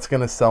 what's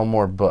going to sell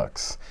more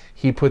books?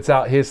 He puts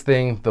out his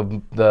thing,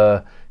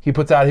 he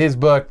puts out his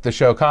book, the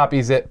show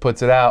copies it,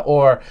 puts it out,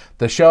 or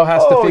the show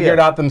has to figure it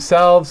out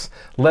themselves,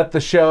 let the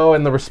show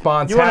and the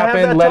response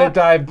happen, let it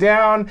dive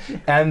down,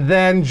 and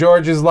then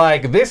George is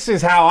like, this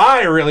is how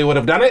I really would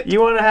have done it. You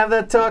want to have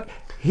that talk?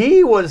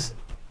 He was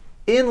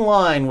in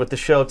line with the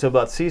show till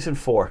about season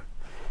 4.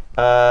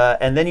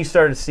 And then you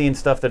started seeing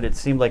stuff that it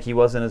seemed like he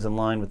wasn't as in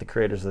line with the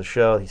creators of the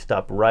show. He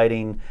stopped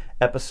writing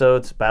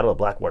episodes. Battle of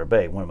Blackwater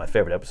Bay, one of my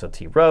favorite episodes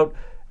he wrote.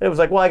 It was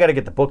like, well, I got to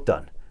get the book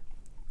done.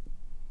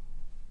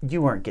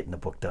 You weren't getting the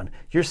book done.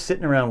 You're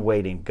sitting around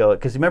waiting.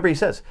 Because remember he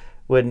says,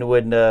 when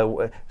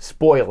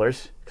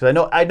spoilers, because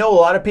I know a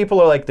lot of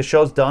people are like, the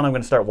show's done, I'm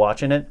going to start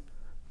watching it.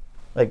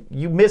 Like,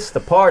 you missed the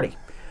party.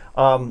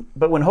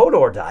 But when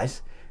Hodor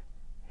dies,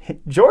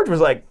 George was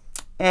like,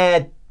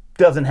 it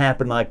doesn't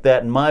happen like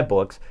that in my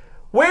books.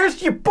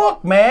 Where's your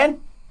book,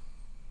 man?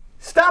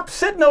 Stop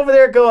sitting over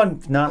there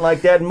going, not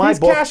like that in my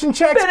book. He's cashing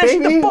checks, Finish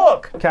baby. the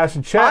book.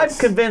 Cashing checks. I'm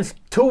convinced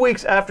 2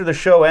 weeks after the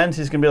show ends,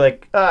 he's going to be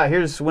like,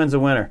 here's Winds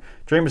of Winter.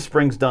 Dream of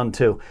Spring's done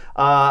too.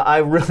 I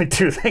really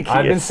do think he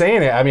I've been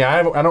saying it. I mean,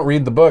 I don't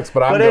read the books,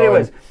 but I'm But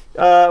anyways,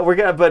 we're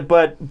going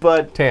to,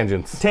 but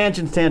tangents.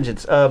 Tangents.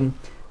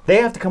 They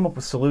have to come up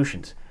with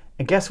solutions.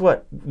 And guess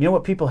what? You know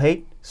what people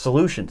hate?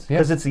 Solutions.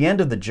 Because it's the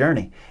end of the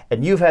journey.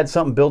 And you've had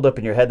something build up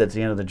in your head that's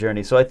the end of the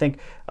journey. So I think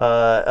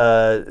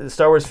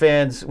Star Wars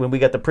fans, when we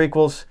got the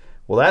prequels,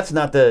 well, that's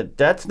not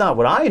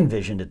what I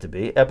envisioned it to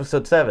be.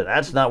 Episode 7,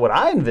 that's not what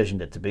I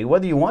envisioned it to be.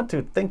 Whether you want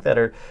to think that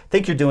or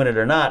think you're doing it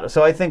or not.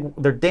 So I think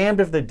they're damned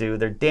if they do,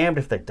 they're damned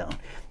if they don't.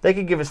 They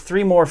could give us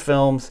 3 more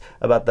films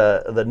about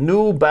the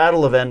new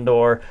Battle of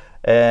Endor,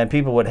 and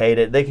people would hate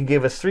it. They could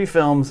give us 3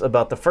 films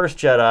about the first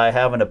Jedi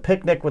having a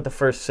picnic with the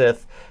first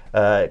Sith,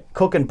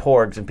 cooking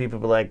porgs, and people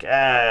would be like,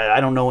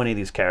 I don't know any of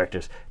these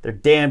characters. They're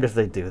damned if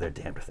they do, they're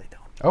damned if they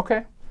don't.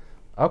 Okay.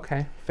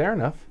 Fair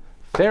enough.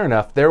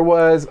 There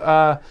was,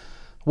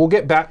 we'll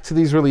get back to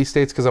these release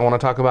dates because I want to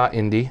talk about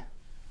Indy.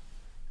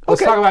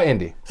 Let's talk about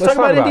Indy. Let's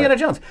talk about Indiana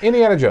Jones.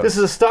 Indiana Jones. This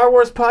is a Star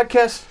Wars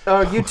podcast,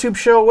 YouTube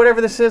show,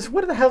 whatever this is.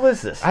 What the hell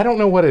is this? I don't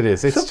know what it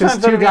is. It's Sometimes just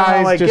I two don't know how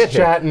I guys get just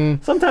here.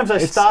 chatting. Sometimes I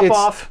stop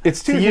off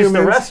it's two to use the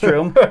humans.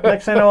 restroom.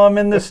 Next thing I know, I'm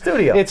in the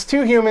studio. It's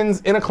 2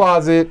 humans in a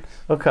closet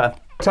Okay.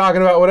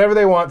 talking about whatever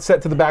they want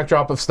set to the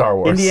backdrop of Star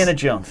Wars. Indiana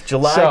Jones,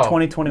 July So,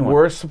 2021.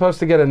 We're supposed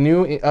to get a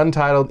new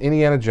untitled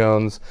Indiana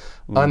Jones,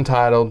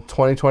 untitled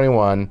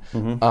 2021.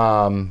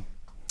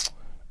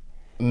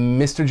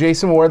 Mr.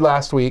 Jason Ward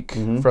last week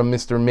from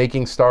Mr.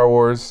 Making Star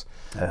Wars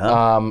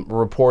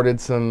reported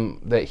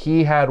that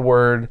he had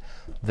word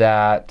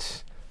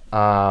that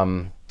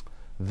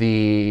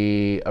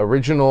the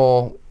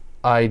original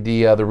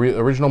idea,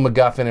 original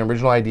MacGuffin,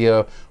 original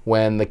idea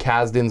when the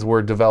Kasdans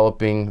were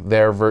developing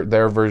their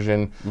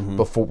version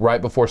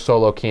right before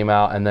Solo came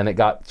out, and then it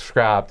got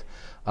scrapped,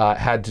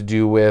 had to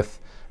do with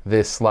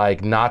this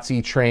like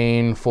Nazi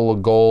train full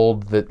of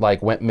gold that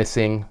like went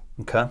missing.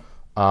 Okay.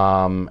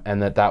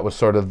 And that was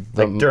sort of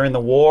like during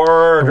the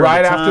war, or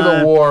right after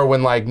the war,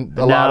 when like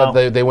lot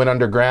of they went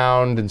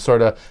underground, and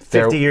sort of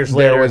 50 years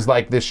later, there was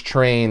like this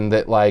train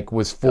that like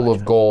was full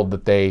of gold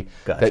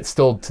that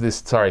still to this,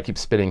 sorry, I keep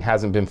spitting,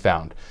 hasn't been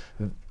found.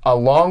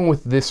 Along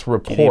with this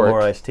report, you need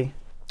more iced tea?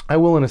 I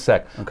will in a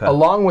sec. Okay.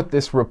 Along with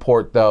this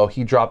report, though,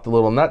 he dropped a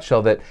little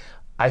nutshell that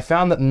I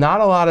found that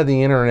not a lot of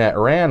the internet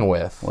ran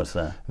with. What's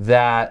that?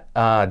 That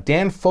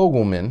Dan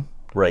Fogelman.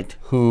 Right.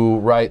 Who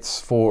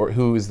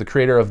is the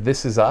creator of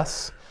This Is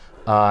Us.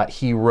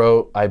 He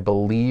wrote, I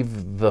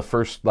believe, the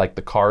first, like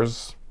the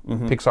Cars,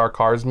 Pixar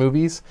Cars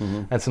movies,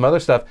 and some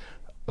other stuff.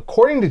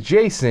 According to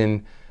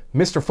Jason,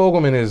 Mr.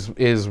 Fogelman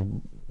is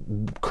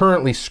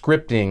currently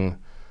scripting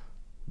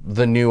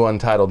the new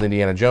untitled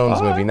Indiana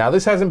Jones movie. Now,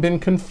 this hasn't been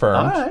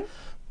confirmed,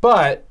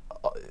 but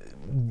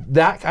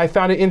that I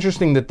found it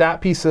interesting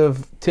that piece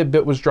of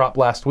tidbit was dropped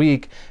last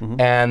week,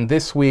 and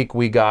this week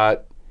we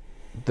got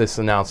this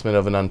announcement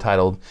of an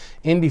untitled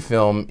indie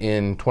film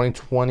in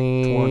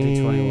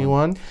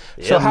 2021.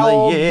 So how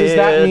old does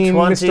that mean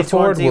Mr.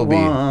 Ford will be?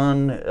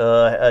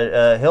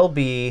 He'll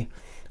be,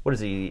 what is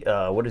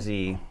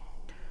he,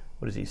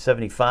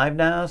 75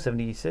 now,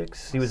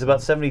 76? He was about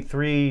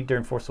 73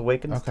 during Force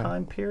Awakens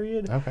time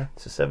period. Okay.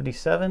 So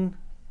 77,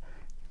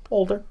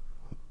 older.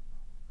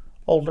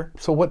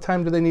 So what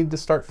time do they need to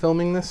start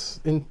filming this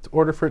in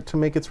order for it to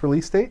make its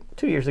release date?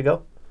 2 years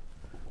ago.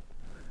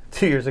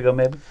 2 years ago,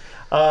 maybe.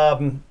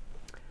 I'm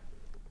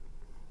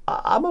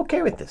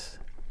okay with this.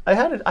 I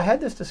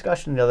had this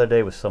discussion the other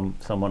day with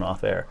someone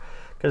off air,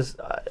 because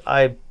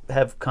I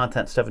have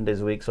content 7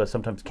 days a week, so I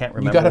sometimes can't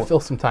remember. You got to fill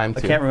some time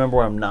too. I can't remember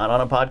when I'm not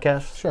on a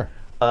podcast. Sure.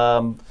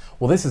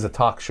 Well, this is a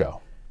talk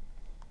show.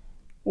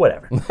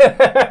 Whatever.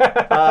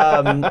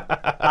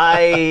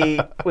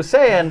 I was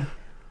saying,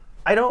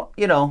 I don't,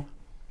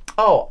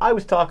 I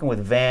was talking with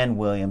Van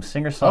Williams,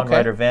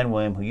 singer-songwriter Van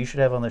Williams, who you should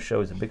have on the show.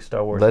 He's a big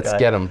Star Wars guy. Let's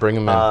get him. Bring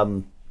him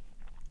in.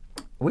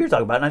 We were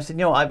talking about it, and I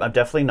said, I'm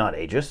definitely not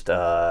ageist.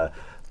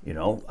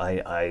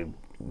 I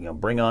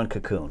bring on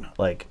Cocoon.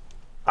 Like,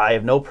 I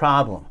have no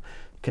problem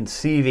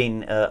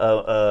conceiving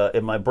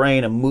in my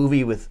brain a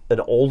movie with an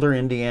older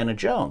Indiana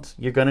Jones.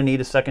 You're going to need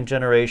a second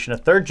generation, a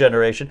third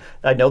generation.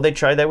 I know they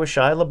tried that with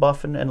Shia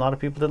LaBeouf, and a lot of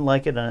people didn't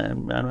like it.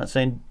 I'm not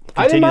saying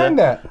I didn't mind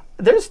that.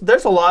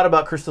 There's a lot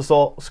about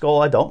Crystal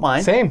Skull I don't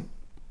mind. Same.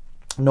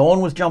 No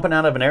one was jumping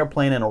out of an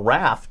airplane in a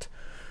raft.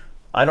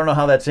 I don't know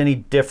how that's any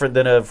different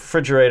than a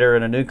refrigerator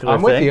and a nuclear thing.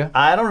 I'm with you.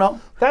 I don't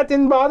know. That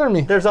didn't bother me.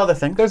 There's other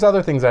things. There's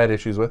other things I had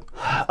issues with.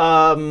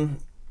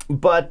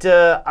 But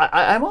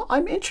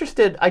I'm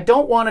interested. I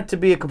don't want it to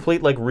be a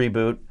complete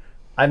reboot.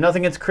 I have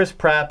nothing against Chris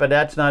Pratt, but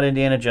that's not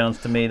Indiana Jones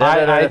to me.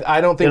 I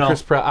don't think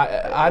Chris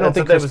Pratt. I don't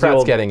think Chris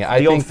Pratt's getting it.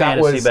 I think that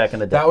was back in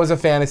the day. That was a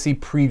fantasy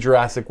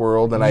pre-Jurassic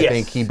World, and I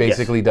think he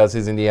basically does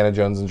his Indiana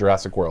Jones and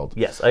Jurassic World.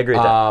 Yes, I agree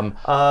with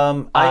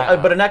that.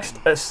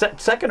 But a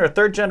second or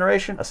third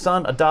generation, a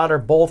son, a daughter,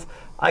 both,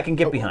 I can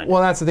get behind.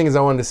 Well, that's the thing is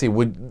I wanted to see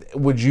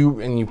would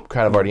you, and you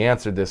kind of already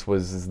answered this,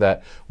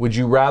 would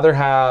you rather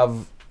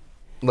have,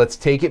 let's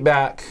take it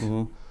back,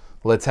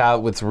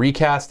 let's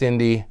recast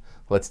Indy.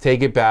 Let's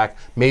take it back.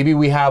 Maybe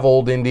we have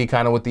old Indy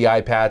kind of with the eye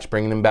patch,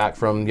 bringing him back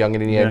from Young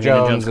Indiana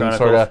Jones and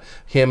sort of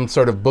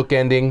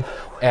bookending,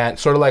 and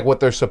sort of like what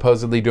they're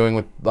supposedly doing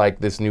with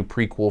like this new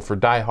prequel for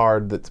Die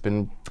Hard that's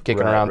been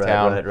kicking around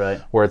town,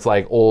 where it's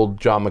like old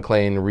John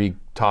McClane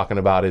talking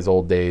about his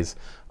old days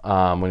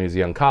when he was a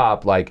young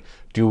cop. Like,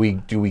 do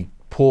we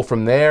pull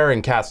from there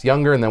and cast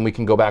younger, and then we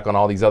can go back on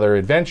all these other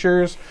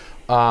adventures,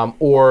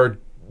 or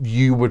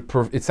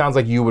it sounds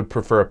like you would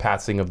prefer a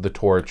passing of the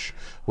torch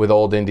with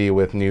old Indy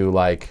with new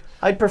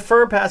I'd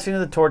prefer passing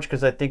of the torch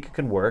because I think it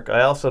could work.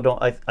 I also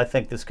don't. I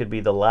think this could be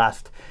the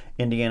last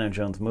Indiana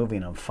Jones movie,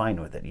 and I'm fine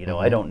with it.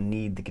 I don't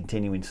need the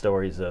continuing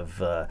stories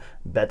of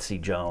Betsy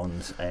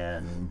Jones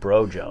and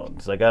Bro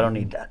Jones. I don't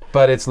need that.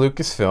 But it's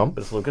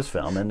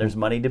Lucasfilm. And there's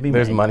money to be made.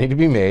 There's money to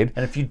be made.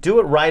 And if you do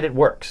it right, it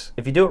works.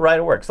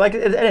 Like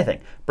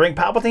anything. Bring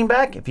Palpatine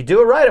back. If you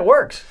do it right, it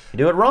works. If you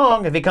do it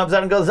wrong, if he comes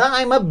out and goes,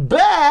 "I'm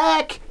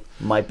back,"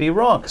 might be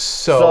wrong.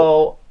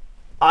 So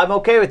I'm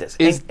okay with this.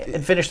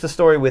 And finish the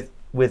story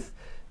with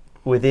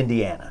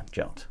Indiana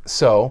Jones.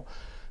 So,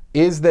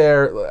 is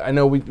there? I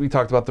know we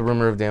talked about the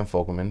rumor of Dan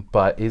Fogelman,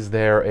 but is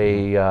there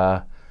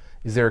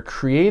a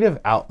creative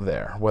out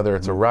there, whether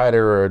it's a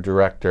writer or a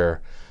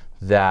director,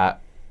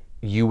 that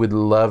you would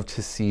love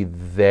to see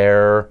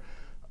their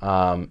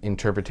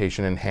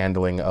interpretation and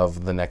handling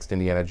of the next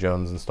Indiana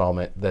Jones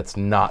installment that's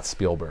not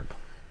Spielberg?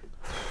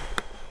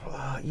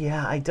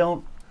 Yeah, I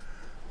don't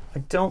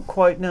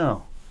quite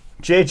know.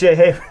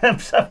 J.J.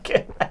 Abrams, I'm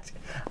kidding.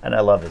 And I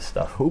love his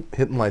stuff.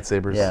 Hitting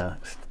lightsabers. Yeah,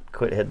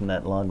 quit hitting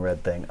that long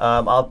red thing.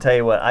 I'll tell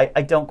you what.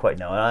 I don't quite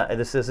know.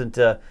 This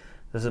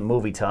isn't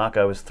movie talk.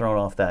 I was thrown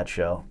off that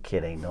show.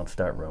 Kidding. Don't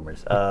start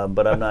rumors.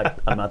 But I'm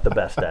not the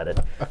best at it.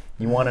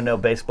 You want to know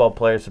baseball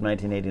players from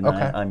 1989?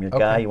 Okay. I'm your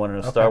guy. You want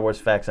to know Star Wars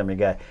facts? I'm your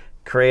guy.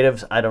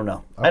 Creatives? I don't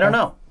know. I don't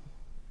know.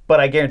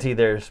 But I guarantee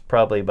there's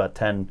probably about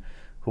 10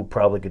 who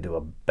probably could do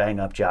a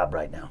bang-up job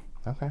right now.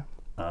 Okay.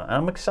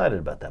 I'm excited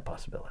about that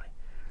possibility.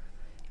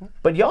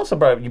 But you also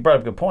brought up a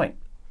good point.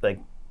 Like,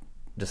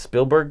 does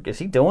Spielberg, is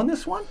he doing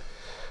this one?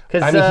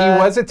 I mean, he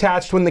was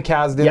attached when the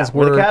Kasdans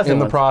were in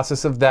the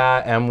process of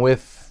that, and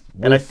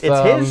it's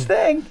his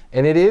thing.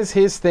 And it is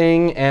his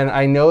thing, and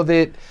I know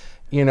that,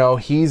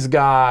 he's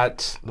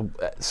got,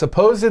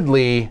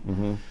 supposedly...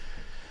 Mm-hmm.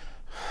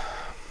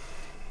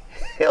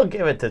 He'll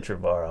give it to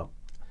Trevorrow.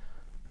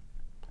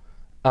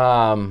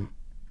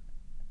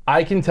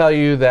 I can tell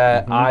you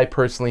that I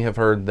personally have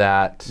heard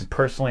that.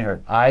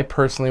 I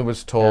personally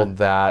was told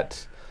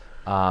that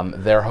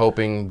they're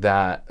hoping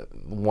that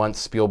once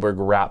Spielberg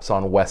wraps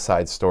on West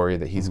Side Story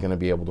that he's going to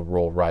be able to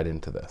roll right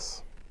into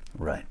this.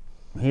 Right.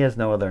 He has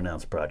no other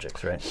announced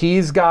projects, right?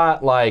 He's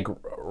got like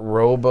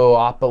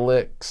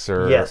Robo-Opolix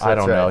or I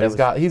don't know.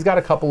 He's got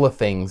a couple of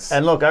things.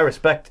 And look, I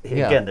respect,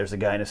 again, there's a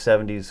guy in his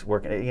 70s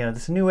working,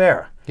 this is a new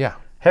era. Yeah.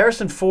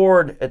 Harrison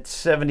Ford at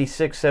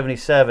 76,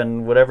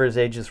 77, whatever his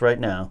age is right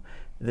now,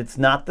 it's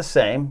not the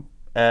same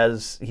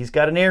as, he's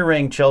got an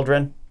earring,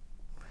 children.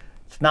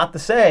 It's not the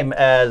same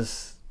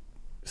as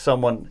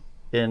someone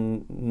in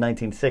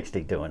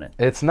 1960 doing it.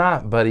 It's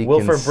not, but he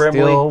Wilford can Brimley,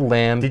 still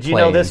land Did you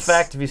know this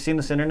fact? Have you seen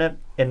this internet?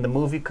 In the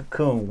movie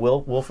Cocoon,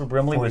 Wilford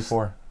Brimley was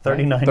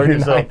 39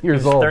 years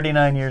old.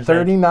 39 years old.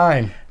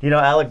 39. You know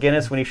Alec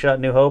Guinness, when he shot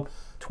New Hope?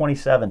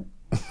 27.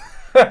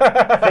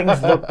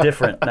 Things look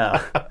different now.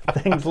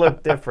 Things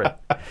look different.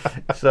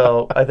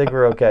 So I think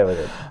we're okay with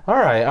it. All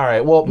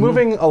right. Well,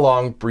 moving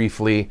along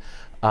briefly,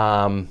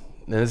 and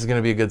this is going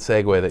to be a good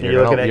segue that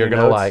you're going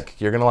to like.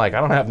 You're going to like. I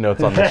don't have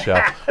notes on this show.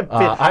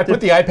 I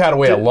put the iPad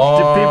away a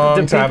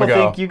long time ago. Do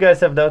people think you guys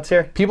have notes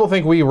here? People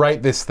think we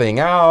write this thing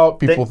out.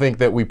 People think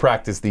that we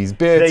practice these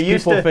bits.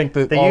 People think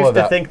that They used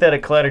to think that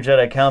at Collider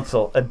Jedi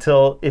Council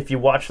until if you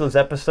watch those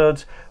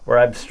episodes where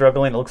I'm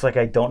struggling, it looks like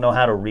I don't know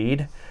how to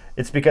read.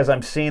 It's because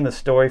I'm seeing the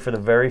story for the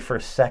very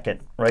first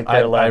second right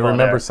there live. I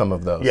remember some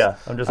of those. Yeah,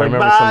 I'm just I like,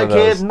 remember some of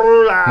those.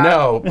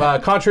 No,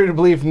 contrary to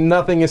belief,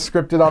 nothing is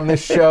scripted on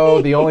this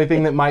show. The only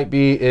thing that might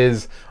be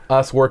is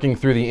us working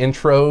through the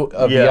intro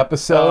of the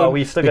episode.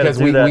 We still because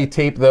we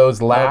tape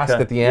those last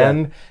at the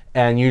end,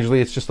 Yeah. and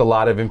usually it's just a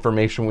lot of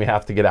information we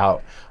have to get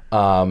out.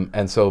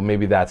 And so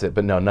maybe that's it.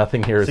 But no,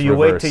 nothing here is So you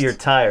reversed. wait till you're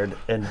tired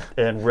and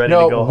ready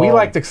to go No, home. we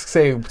like to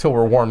say till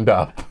we're warmed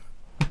up.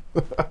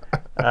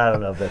 I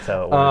don't know if that's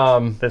how it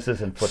works. This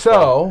isn't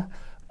football.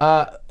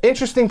 So,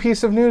 interesting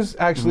piece of news,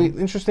 actually.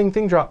 Interesting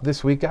thing dropped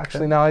this week,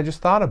 actually, now I just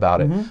thought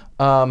about it.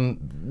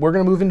 We're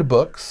going to move into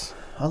books.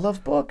 I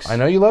love books. I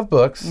know you love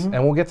books,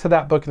 and we'll get to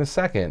that book in a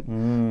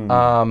second.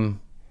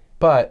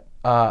 But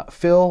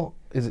Phil,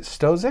 is it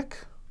Stozic?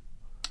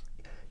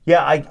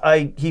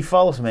 Yeah, he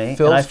follows me,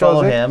 Phil and I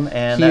follow Stozic? him,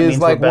 and He that is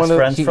means like we're best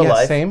friends for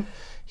life. Same.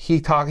 He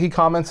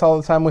comments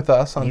all the time with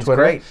us on He's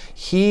Twitter. great.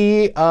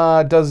 He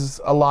does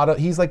a lot of.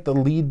 He's like the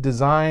lead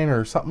design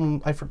or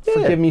something.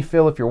 Forgive me,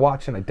 Phil, if you're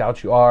watching. I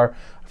doubt you are.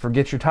 I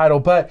forget your title,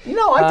 but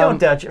I don't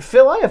doubt you,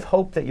 Phil. I have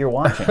hope that you're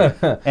watching,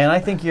 and I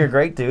think you're a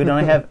great dude. And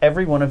I have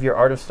every one of your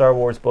Art of Star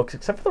Wars books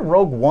except for the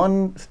Rogue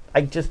One.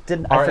 I just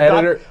didn't.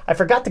 I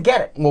forgot to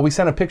get it. Well, we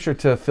sent a picture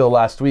to Phil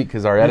last week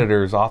because our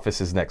editor's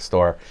office is next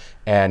door,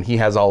 and he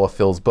has all of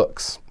Phil's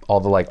books. All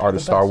the Art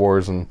of Star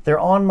Wars, and they're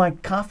on my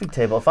coffee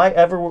table. If I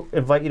ever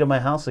invite you to my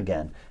house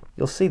again,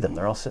 you'll see them.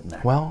 They're all sitting there.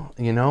 Well,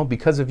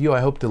 because of you, I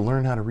hope to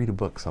learn how to read a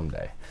book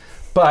someday.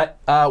 But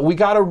we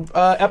got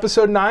a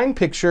episode 9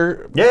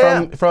 picture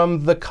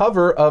from the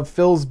cover of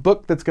Phil's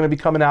book that's going to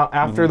be coming out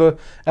after the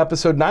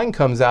episode 9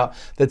 comes out.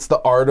 That's the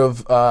art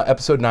of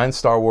episode 9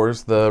 Star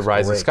Wars: The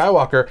Rise of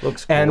Skywalker.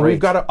 Looks and great. we've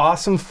got an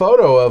awesome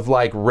photo of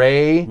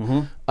Rey,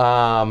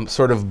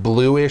 sort of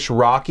bluish,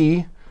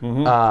 rocky.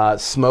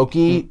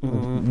 Smoky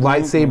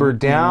lightsaber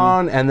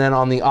down, and then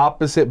on the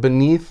opposite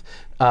beneath,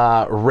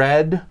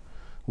 red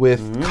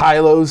with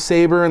Kylo's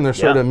saber, and they're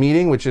sort of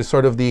meeting, which is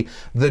sort of the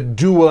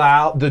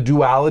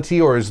duality,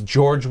 or as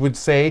George would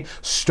say,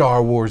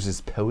 Star Wars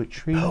is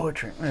poetry.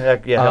 Poetry. What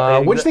do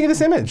you think of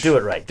this image? Do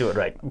it right.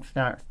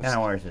 Star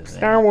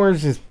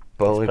Wars is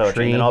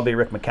poetry. And then I'll be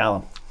Rick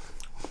McCallum.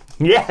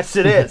 Yes,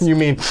 it is. You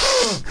mean?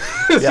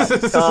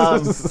 How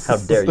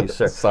dare you,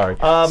 sir? Sorry.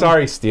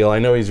 Sorry, Steele. I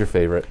know he's your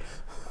favorite.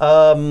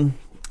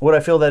 Would I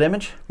feel that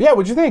image? Yeah,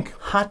 what'd you think?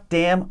 Hot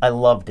damn, I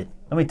loved it.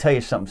 Let me tell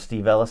you something,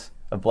 Steve Ellis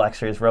of Black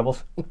Series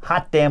Rebels.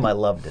 Hot damn, I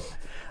loved it.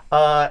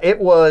 It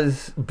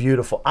was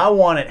beautiful. I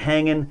want it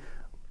hanging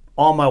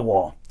on my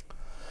wall.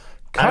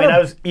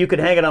 You could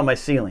hang it on my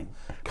ceiling.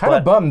 Kind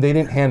of bummed they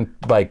didn't hand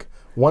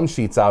one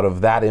sheets out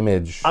of that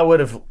image. I would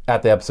have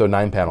at the episode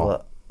 9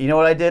 panel. You know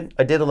what I did?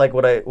 I did like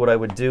what I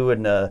would do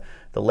in the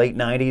late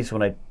 '90s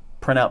when I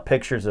print out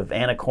pictures of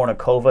Anna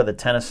Kournikova, the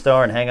tennis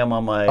star, and hang them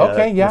on my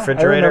yeah,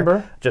 refrigerator. I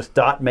remember. Just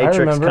dot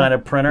matrix kind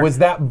of printer. Was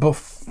that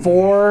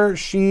before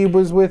she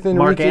was with Enrique?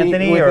 Mark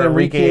Anthony with or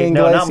Enrique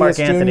No, not Mark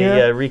Jr.? Anthony.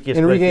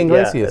 Enrique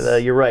Iglesias. Yeah,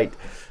 you're right.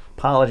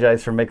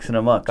 Apologize for mixing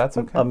them up. That's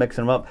okay. I'm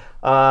mixing them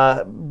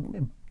up.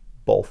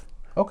 Both.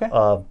 Okay.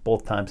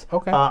 Both times.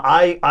 Okay.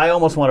 I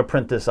almost want to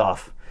print this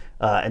off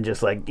and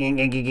just like and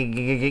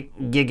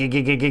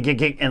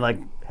like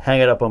hang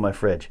it up on my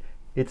fridge.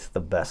 It's the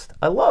best.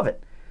 I love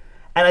it.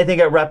 And I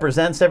think it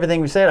represents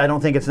everything we said. I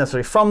don't think it's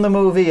necessarily from the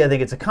movie. I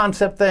think it's a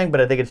concept thing,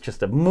 but I think it's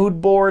just a mood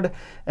board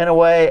in a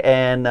way.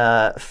 And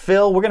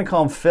Phil, we're going to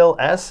call him Phil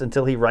S.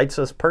 until he writes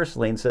us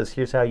personally and says,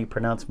 here's how you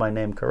pronounce my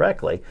name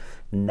correctly.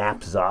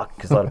 Napzok,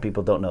 because a lot of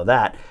people don't know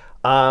that.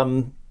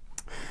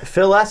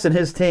 Phil S. and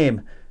his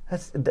team,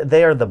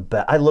 they are the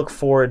best. I look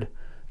forward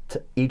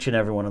to each and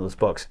every one of those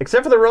books,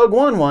 except for the Rogue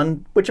One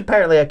one, which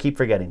apparently I keep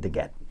forgetting to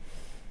get.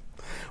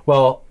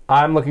 Well,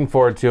 I'm looking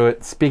forward to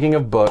it. Speaking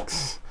of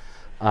books,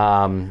 you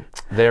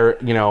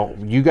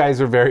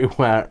guys are very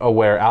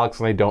aware. Alex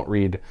and I don't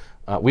read.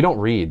 We don't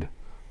read.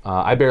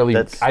 I barely.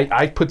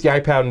 I put the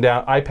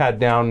iPad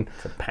down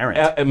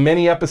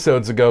many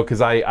episodes ago because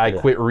I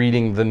quit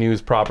reading the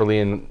news properly,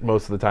 and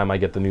most of the time I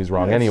get the news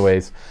wrong,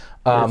 anyways.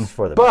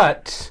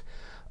 But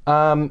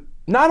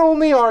not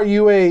only are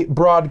you a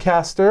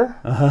broadcaster,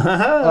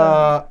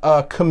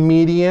 a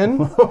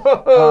comedian,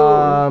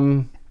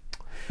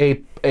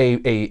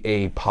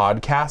 a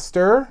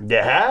podcaster,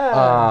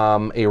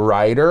 a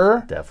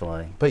writer,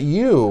 definitely. But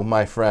you,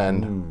 my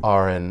friend,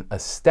 are an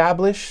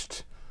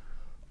established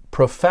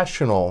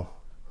professional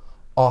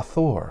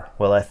author.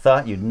 Well, I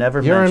thought you'd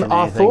never You're mention an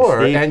anything,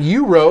 author, Steve. and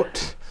you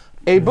wrote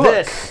a book.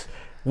 This,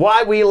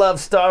 Why We Love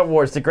Star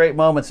Wars, the great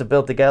moments that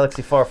built the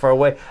galaxy far, far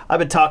away. I've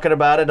been talking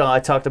about it. I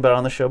talked about it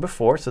on the show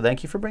before, so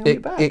thank you for bringing me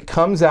back. It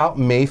comes out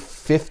May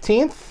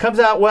 15th. Comes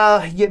out,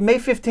 May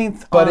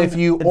 15th. But if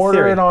you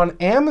order it on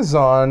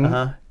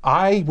Amazon,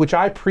 which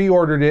I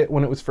pre-ordered it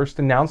when it was first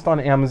announced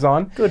on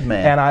Amazon. Good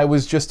man. And I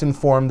was just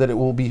informed that it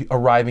will be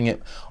arriving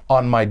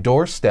on my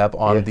doorstep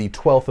on the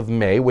 12th of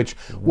May, which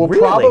will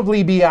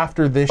probably be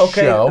after this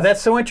show. Okay,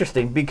 that's so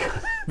interesting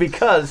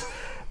because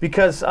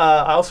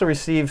I also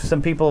received,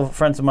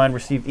 friends of mine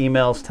received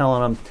emails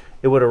telling them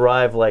it would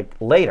arrive like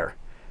later.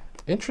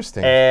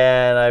 Interesting.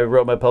 And I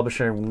wrote my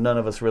publisher, none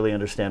of us really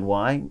understand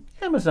why.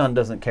 Amazon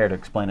doesn't care to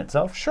explain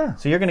itself. Sure.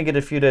 So you're going to get it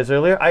a few days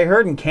earlier. I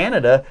heard in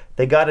Canada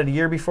they got it a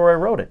year before I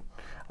wrote it.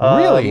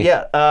 Really?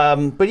 Yeah.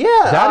 But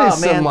yeah. That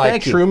is man, some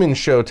like Truman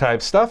Show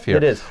type stuff here.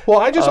 It is. Well,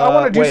 I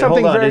want to do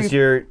something hold on.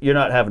 very. You're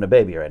not having a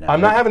baby right now.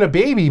 I'm not having a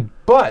baby,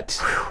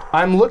 but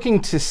I'm looking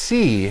to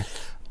see.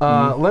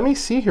 Let me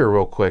see here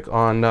real quick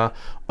on.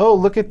 Oh,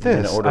 look at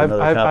this!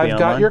 I've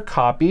got your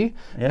copy.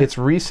 Yeah. It's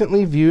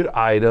recently viewed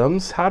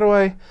items. How do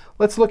I?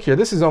 Let's look here.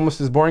 This is almost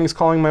as boring as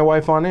calling my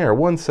wife on air.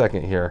 1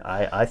 second here.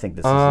 I think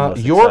this is the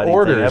most your exciting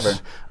orders.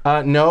 thing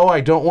ever. No, I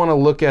don't want to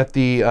look at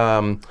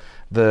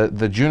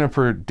the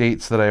Juniper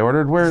dates that I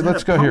ordered.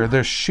 Let's go here.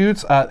 There's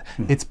shoots.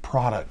 It's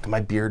product.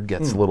 My beard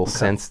gets a little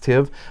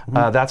sensitive.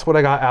 That's what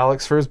I got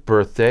Alex for his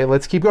birthday.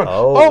 Let's keep going.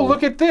 Oh,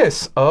 look at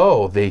this.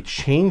 Oh, they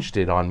changed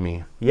it on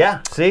me.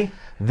 Yeah, see?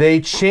 They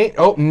changed.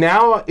 Oh,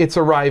 now it's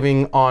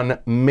arriving on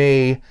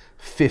May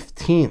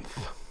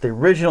 15th. The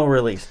original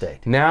release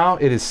date. Now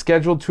it is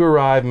scheduled to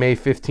arrive May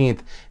 15th.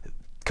 A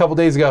couple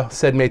days ago,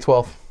 said May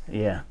 12th.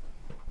 Yeah.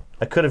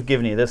 I could have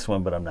given you this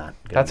one, but I'm not.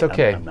 That's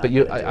okay. But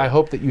I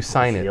hope that you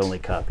sign it. It's the only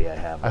copy I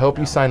have. I hope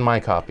you sign my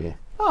copy.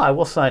 Oh, I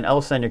will sign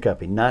your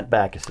copy, not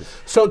Bacchus's.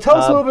 So tell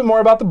us a little bit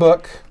more about the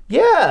book.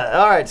 Yeah.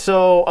 All right.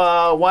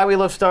 So Why We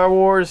Love Star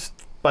Wars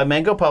by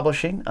Mango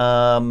Publishing.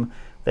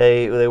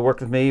 They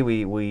worked with me.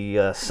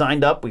 We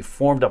signed up. We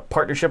formed a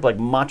partnership like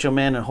Macho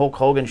Man and Hulk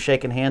Hogan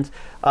shaking hands.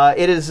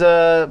 It is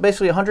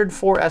basically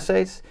 104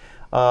 essays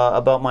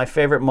about my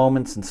favorite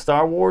moments in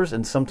Star Wars,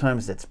 and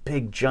sometimes it's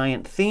big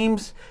giant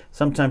themes.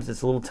 Sometimes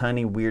it's little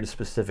tiny weird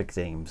specific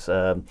themes.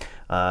 And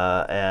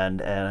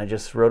I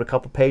just wrote a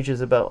couple pages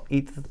about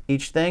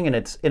each thing, and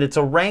it's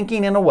a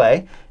ranking in a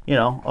way. You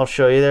know, I'll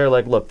show you there.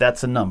 Like, look,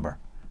 that's a number,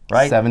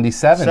 right?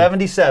 77.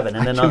 77,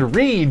 and then I can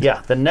read.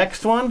 Yeah, the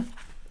next one.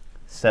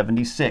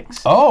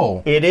 76.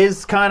 Oh. It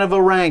is kind of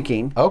a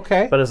ranking.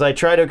 Okay. But as I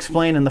try to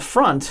explain in the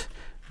front,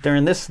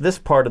 during this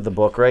part of the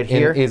book right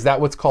here. Is that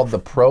what's called the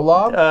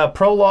prologue?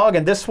 Prologue,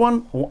 and this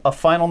one, a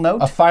final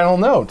note. A final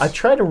note. I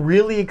try to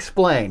really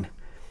explain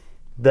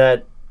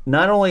that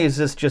not only is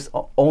this just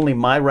only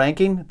my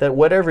ranking, that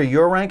whatever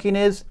your ranking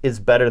is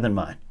better than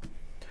mine.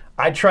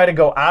 I try to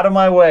go out of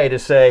my way to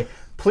say,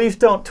 please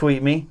don't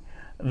tweet me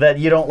that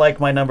you don't like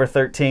my number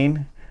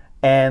 13.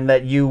 And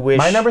that you wish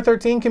my number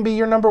 13 can be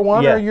your number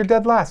 1 or your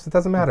dead last. It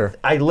doesn't matter.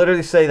 I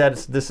literally say that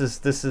this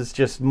is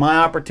just my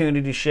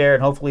opportunity to share,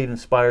 and hopefully it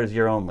inspires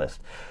your own list.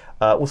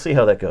 We'll see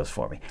how that goes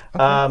for me.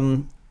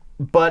 Okay.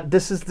 But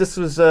this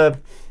was a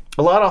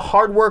lot of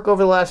hard work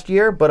over the last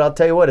year. But I'll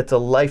tell you what, it's a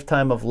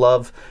lifetime of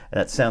love, and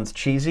that sounds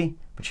cheesy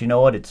But you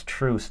know what? It's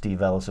true,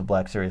 Steve Ellis of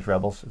Black Series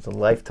Rebels. It's a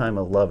lifetime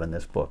of love in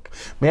this book.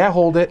 May I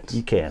hold it?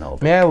 You can't hold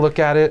it. May I look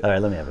at it? All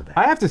right, let me have it back.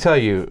 I have to tell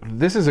you,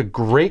 this is a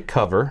great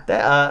cover.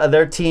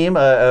 Their team,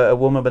 a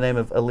woman by the name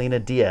of Alina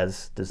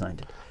Diaz, designed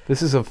it.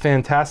 This is a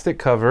fantastic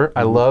cover.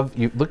 I love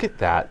you. Look at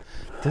that.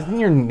 Doesn't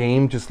your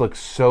name just look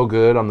so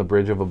good on the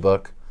bridge of a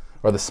book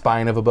or the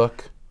spine of a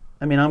book?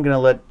 I mean, I'm going to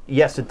let...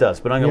 Yes, it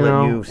does, but I'm going to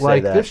let you say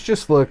like, that. This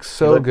just looks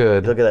so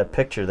good. Look at that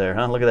picture there,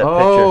 huh? Look at that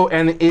Oh, picture.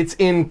 and it's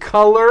in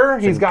color.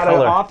 He's got color.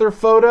 an author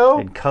photo.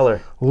 In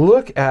color.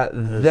 Look at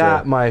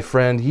that, my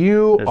friend.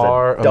 You There's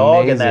are a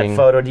dog amazing. in that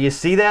photo. Do you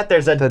see that?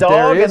 There's a dog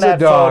There in is that a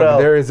dog. photo.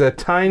 There is a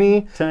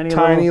tiny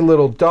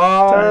little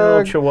dog. Tiny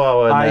little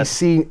chihuahua in I that.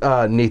 see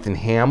Nathan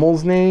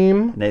Hamill's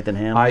name. Nathan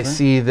Hamill. I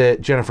see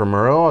that Jennifer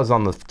Murrow is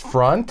on the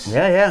front.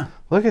 Yeah, yeah.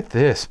 Look at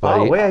this,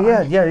 buddy. Oh,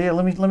 yeah.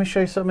 Let me show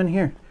you something in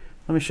here.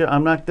 Let me show.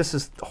 I'm not. This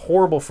is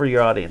horrible for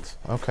your audience.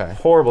 Okay.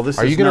 Horrible. This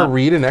Are is you going to not-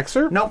 read an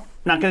excerpt? Nope.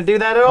 Not going to do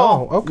that at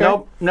all. Oh, okay.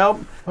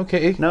 Nope.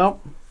 Okay.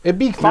 Nope. It'd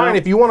be fine No.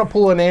 if you want to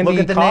pull an Andy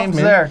Look at the Kaufman. names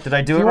there. Did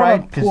I do If it you wanna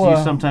right? Because pull you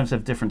a- sometimes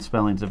have different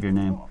spellings of your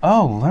name.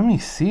 Oh, let me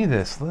see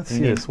this. Let's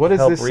see need this. What does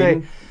help this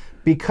reading? say?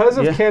 Because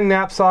of Yeah. Ken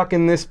Knapsack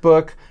in this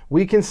book,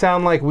 we can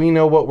sound like we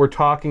know what we're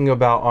talking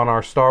about on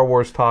our Star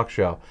Wars talk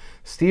show.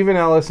 Stephen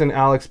Ellis and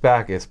Alex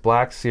Backus,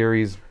 Black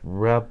Series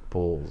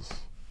Rebels.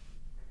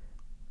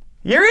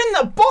 You're in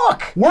the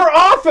book. We're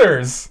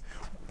authors.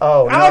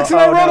 Oh, Alex no,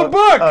 and I oh, wrote no. a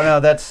book. Oh no,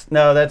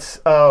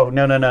 that's. Oh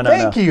no.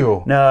 Thank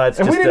you. No, it's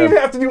And just. we didn't even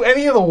have to do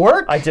any of the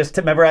work. I just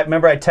remember. I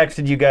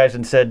texted you guys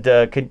and said,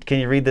 "Can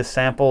you read this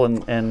sample?"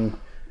 And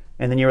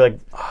then you were like,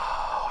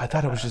 Oh, I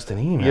thought it was just an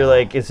email. "You're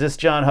like, is this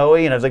John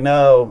Hoey?" And I was like,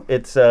 "No,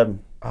 it's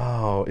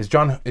Oh, is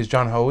John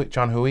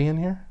Huey in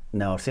here?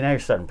 no." See, now you're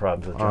starting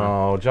problems with John.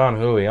 Oh, John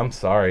Huey. I'm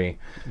sorry.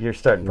 You're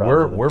starting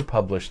problems. We're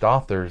published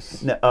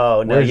authors. No,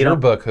 oh no, Where's you your don't.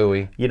 book,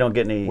 Huey? You don't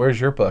get any. Where's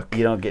your book?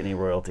 You don't get any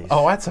royalties.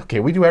 Oh, that's okay.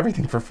 We do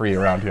everything for free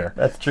around here.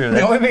 that's true.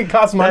 The only thing that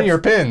costs money are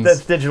pins.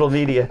 That's digital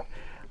media.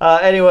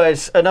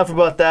 Anyways, enough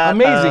about that.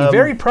 Amazing.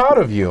 Very proud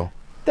of you.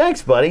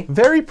 Thanks, buddy.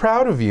 Very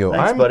proud of you.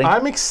 Thanks, buddy.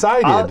 I'm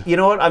excited. You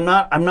know what?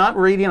 I'm not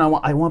reading.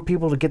 I want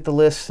people to get the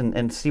list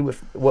and see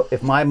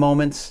if my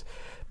moments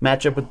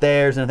match up with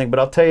theirs and everything. But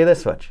I'll tell you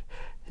this much: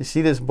 you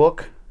see this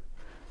book?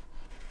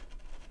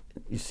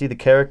 You see the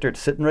character it's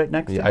sitting right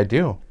next to? Yeah, I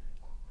do.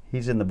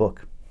 He's in the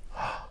book.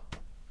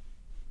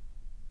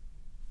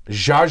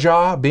 Jar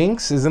Jar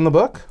Binks is in the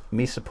book?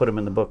 Misa put him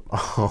in the book.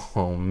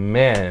 Oh,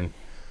 man.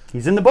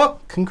 He's in the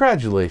book.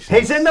 Congratulations.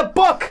 He's in the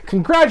book.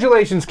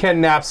 Congratulations, Ken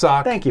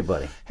Knapsack. Thank you,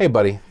 buddy. Hey,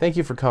 buddy. Thank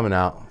you for coming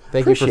out.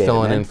 Thank you Appreciate for it,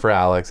 filling man. in for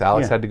Alex.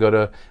 Alex Yeah. had to go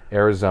to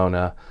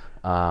Arizona.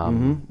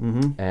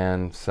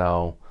 And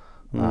so...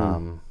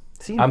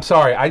 See, I'm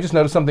sorry, I just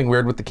noticed something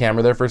weird with the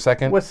camera there for a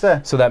second. What's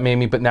that? So that made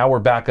me, but now we're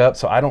back up,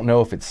 so I don't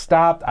know if it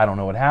stopped. I don't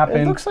know what happened.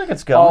 It looks like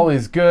it's going. All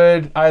is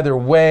good. Either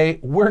way,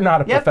 we're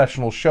not a Yep.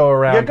 professional show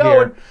around you're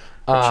going. here.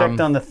 I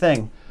checked on the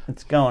thing.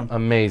 It's going.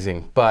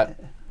 Amazing. But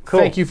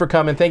Cool. thank you for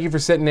coming. Thank you for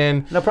sitting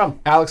in. No problem.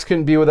 Alex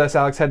couldn't be with us.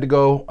 Alex had to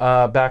go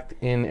back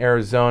in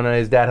Arizona.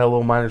 His dad had a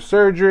little minor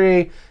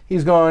surgery.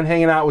 He's going,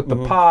 hanging out with the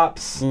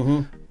pops,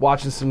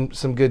 watching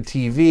some good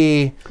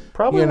TV.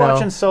 Probably you know.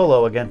 watching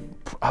Solo again.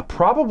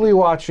 Probably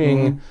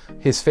watching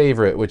his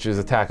favorite, which is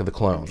Attack of the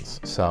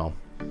Clones. So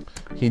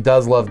he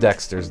does love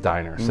Dexter's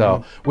Diner.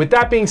 So with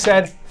that being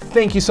said,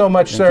 thank you so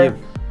much, sir. you.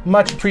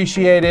 Much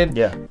appreciated.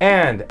 Yeah.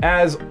 And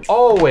as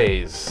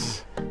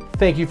always,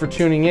 thank you for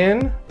tuning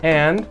in,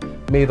 and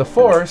may the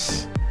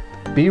Force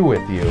be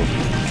with you.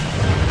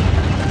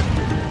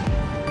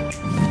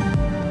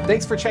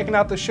 Thanks for checking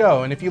out the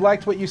show, and if you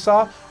liked what you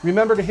saw,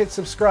 remember to hit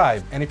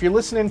subscribe. And if you're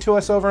listening to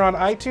us over on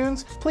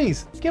iTunes,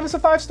 please give us a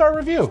 5-star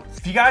review.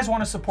 If you guys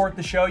want to support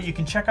the show, you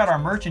can check out our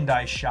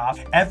merchandise shop.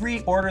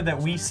 Every order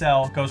that we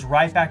sell goes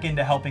right back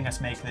into helping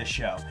us make this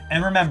show.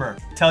 And remember,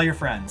 tell your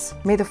friends.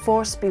 May the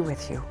Force be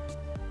with you.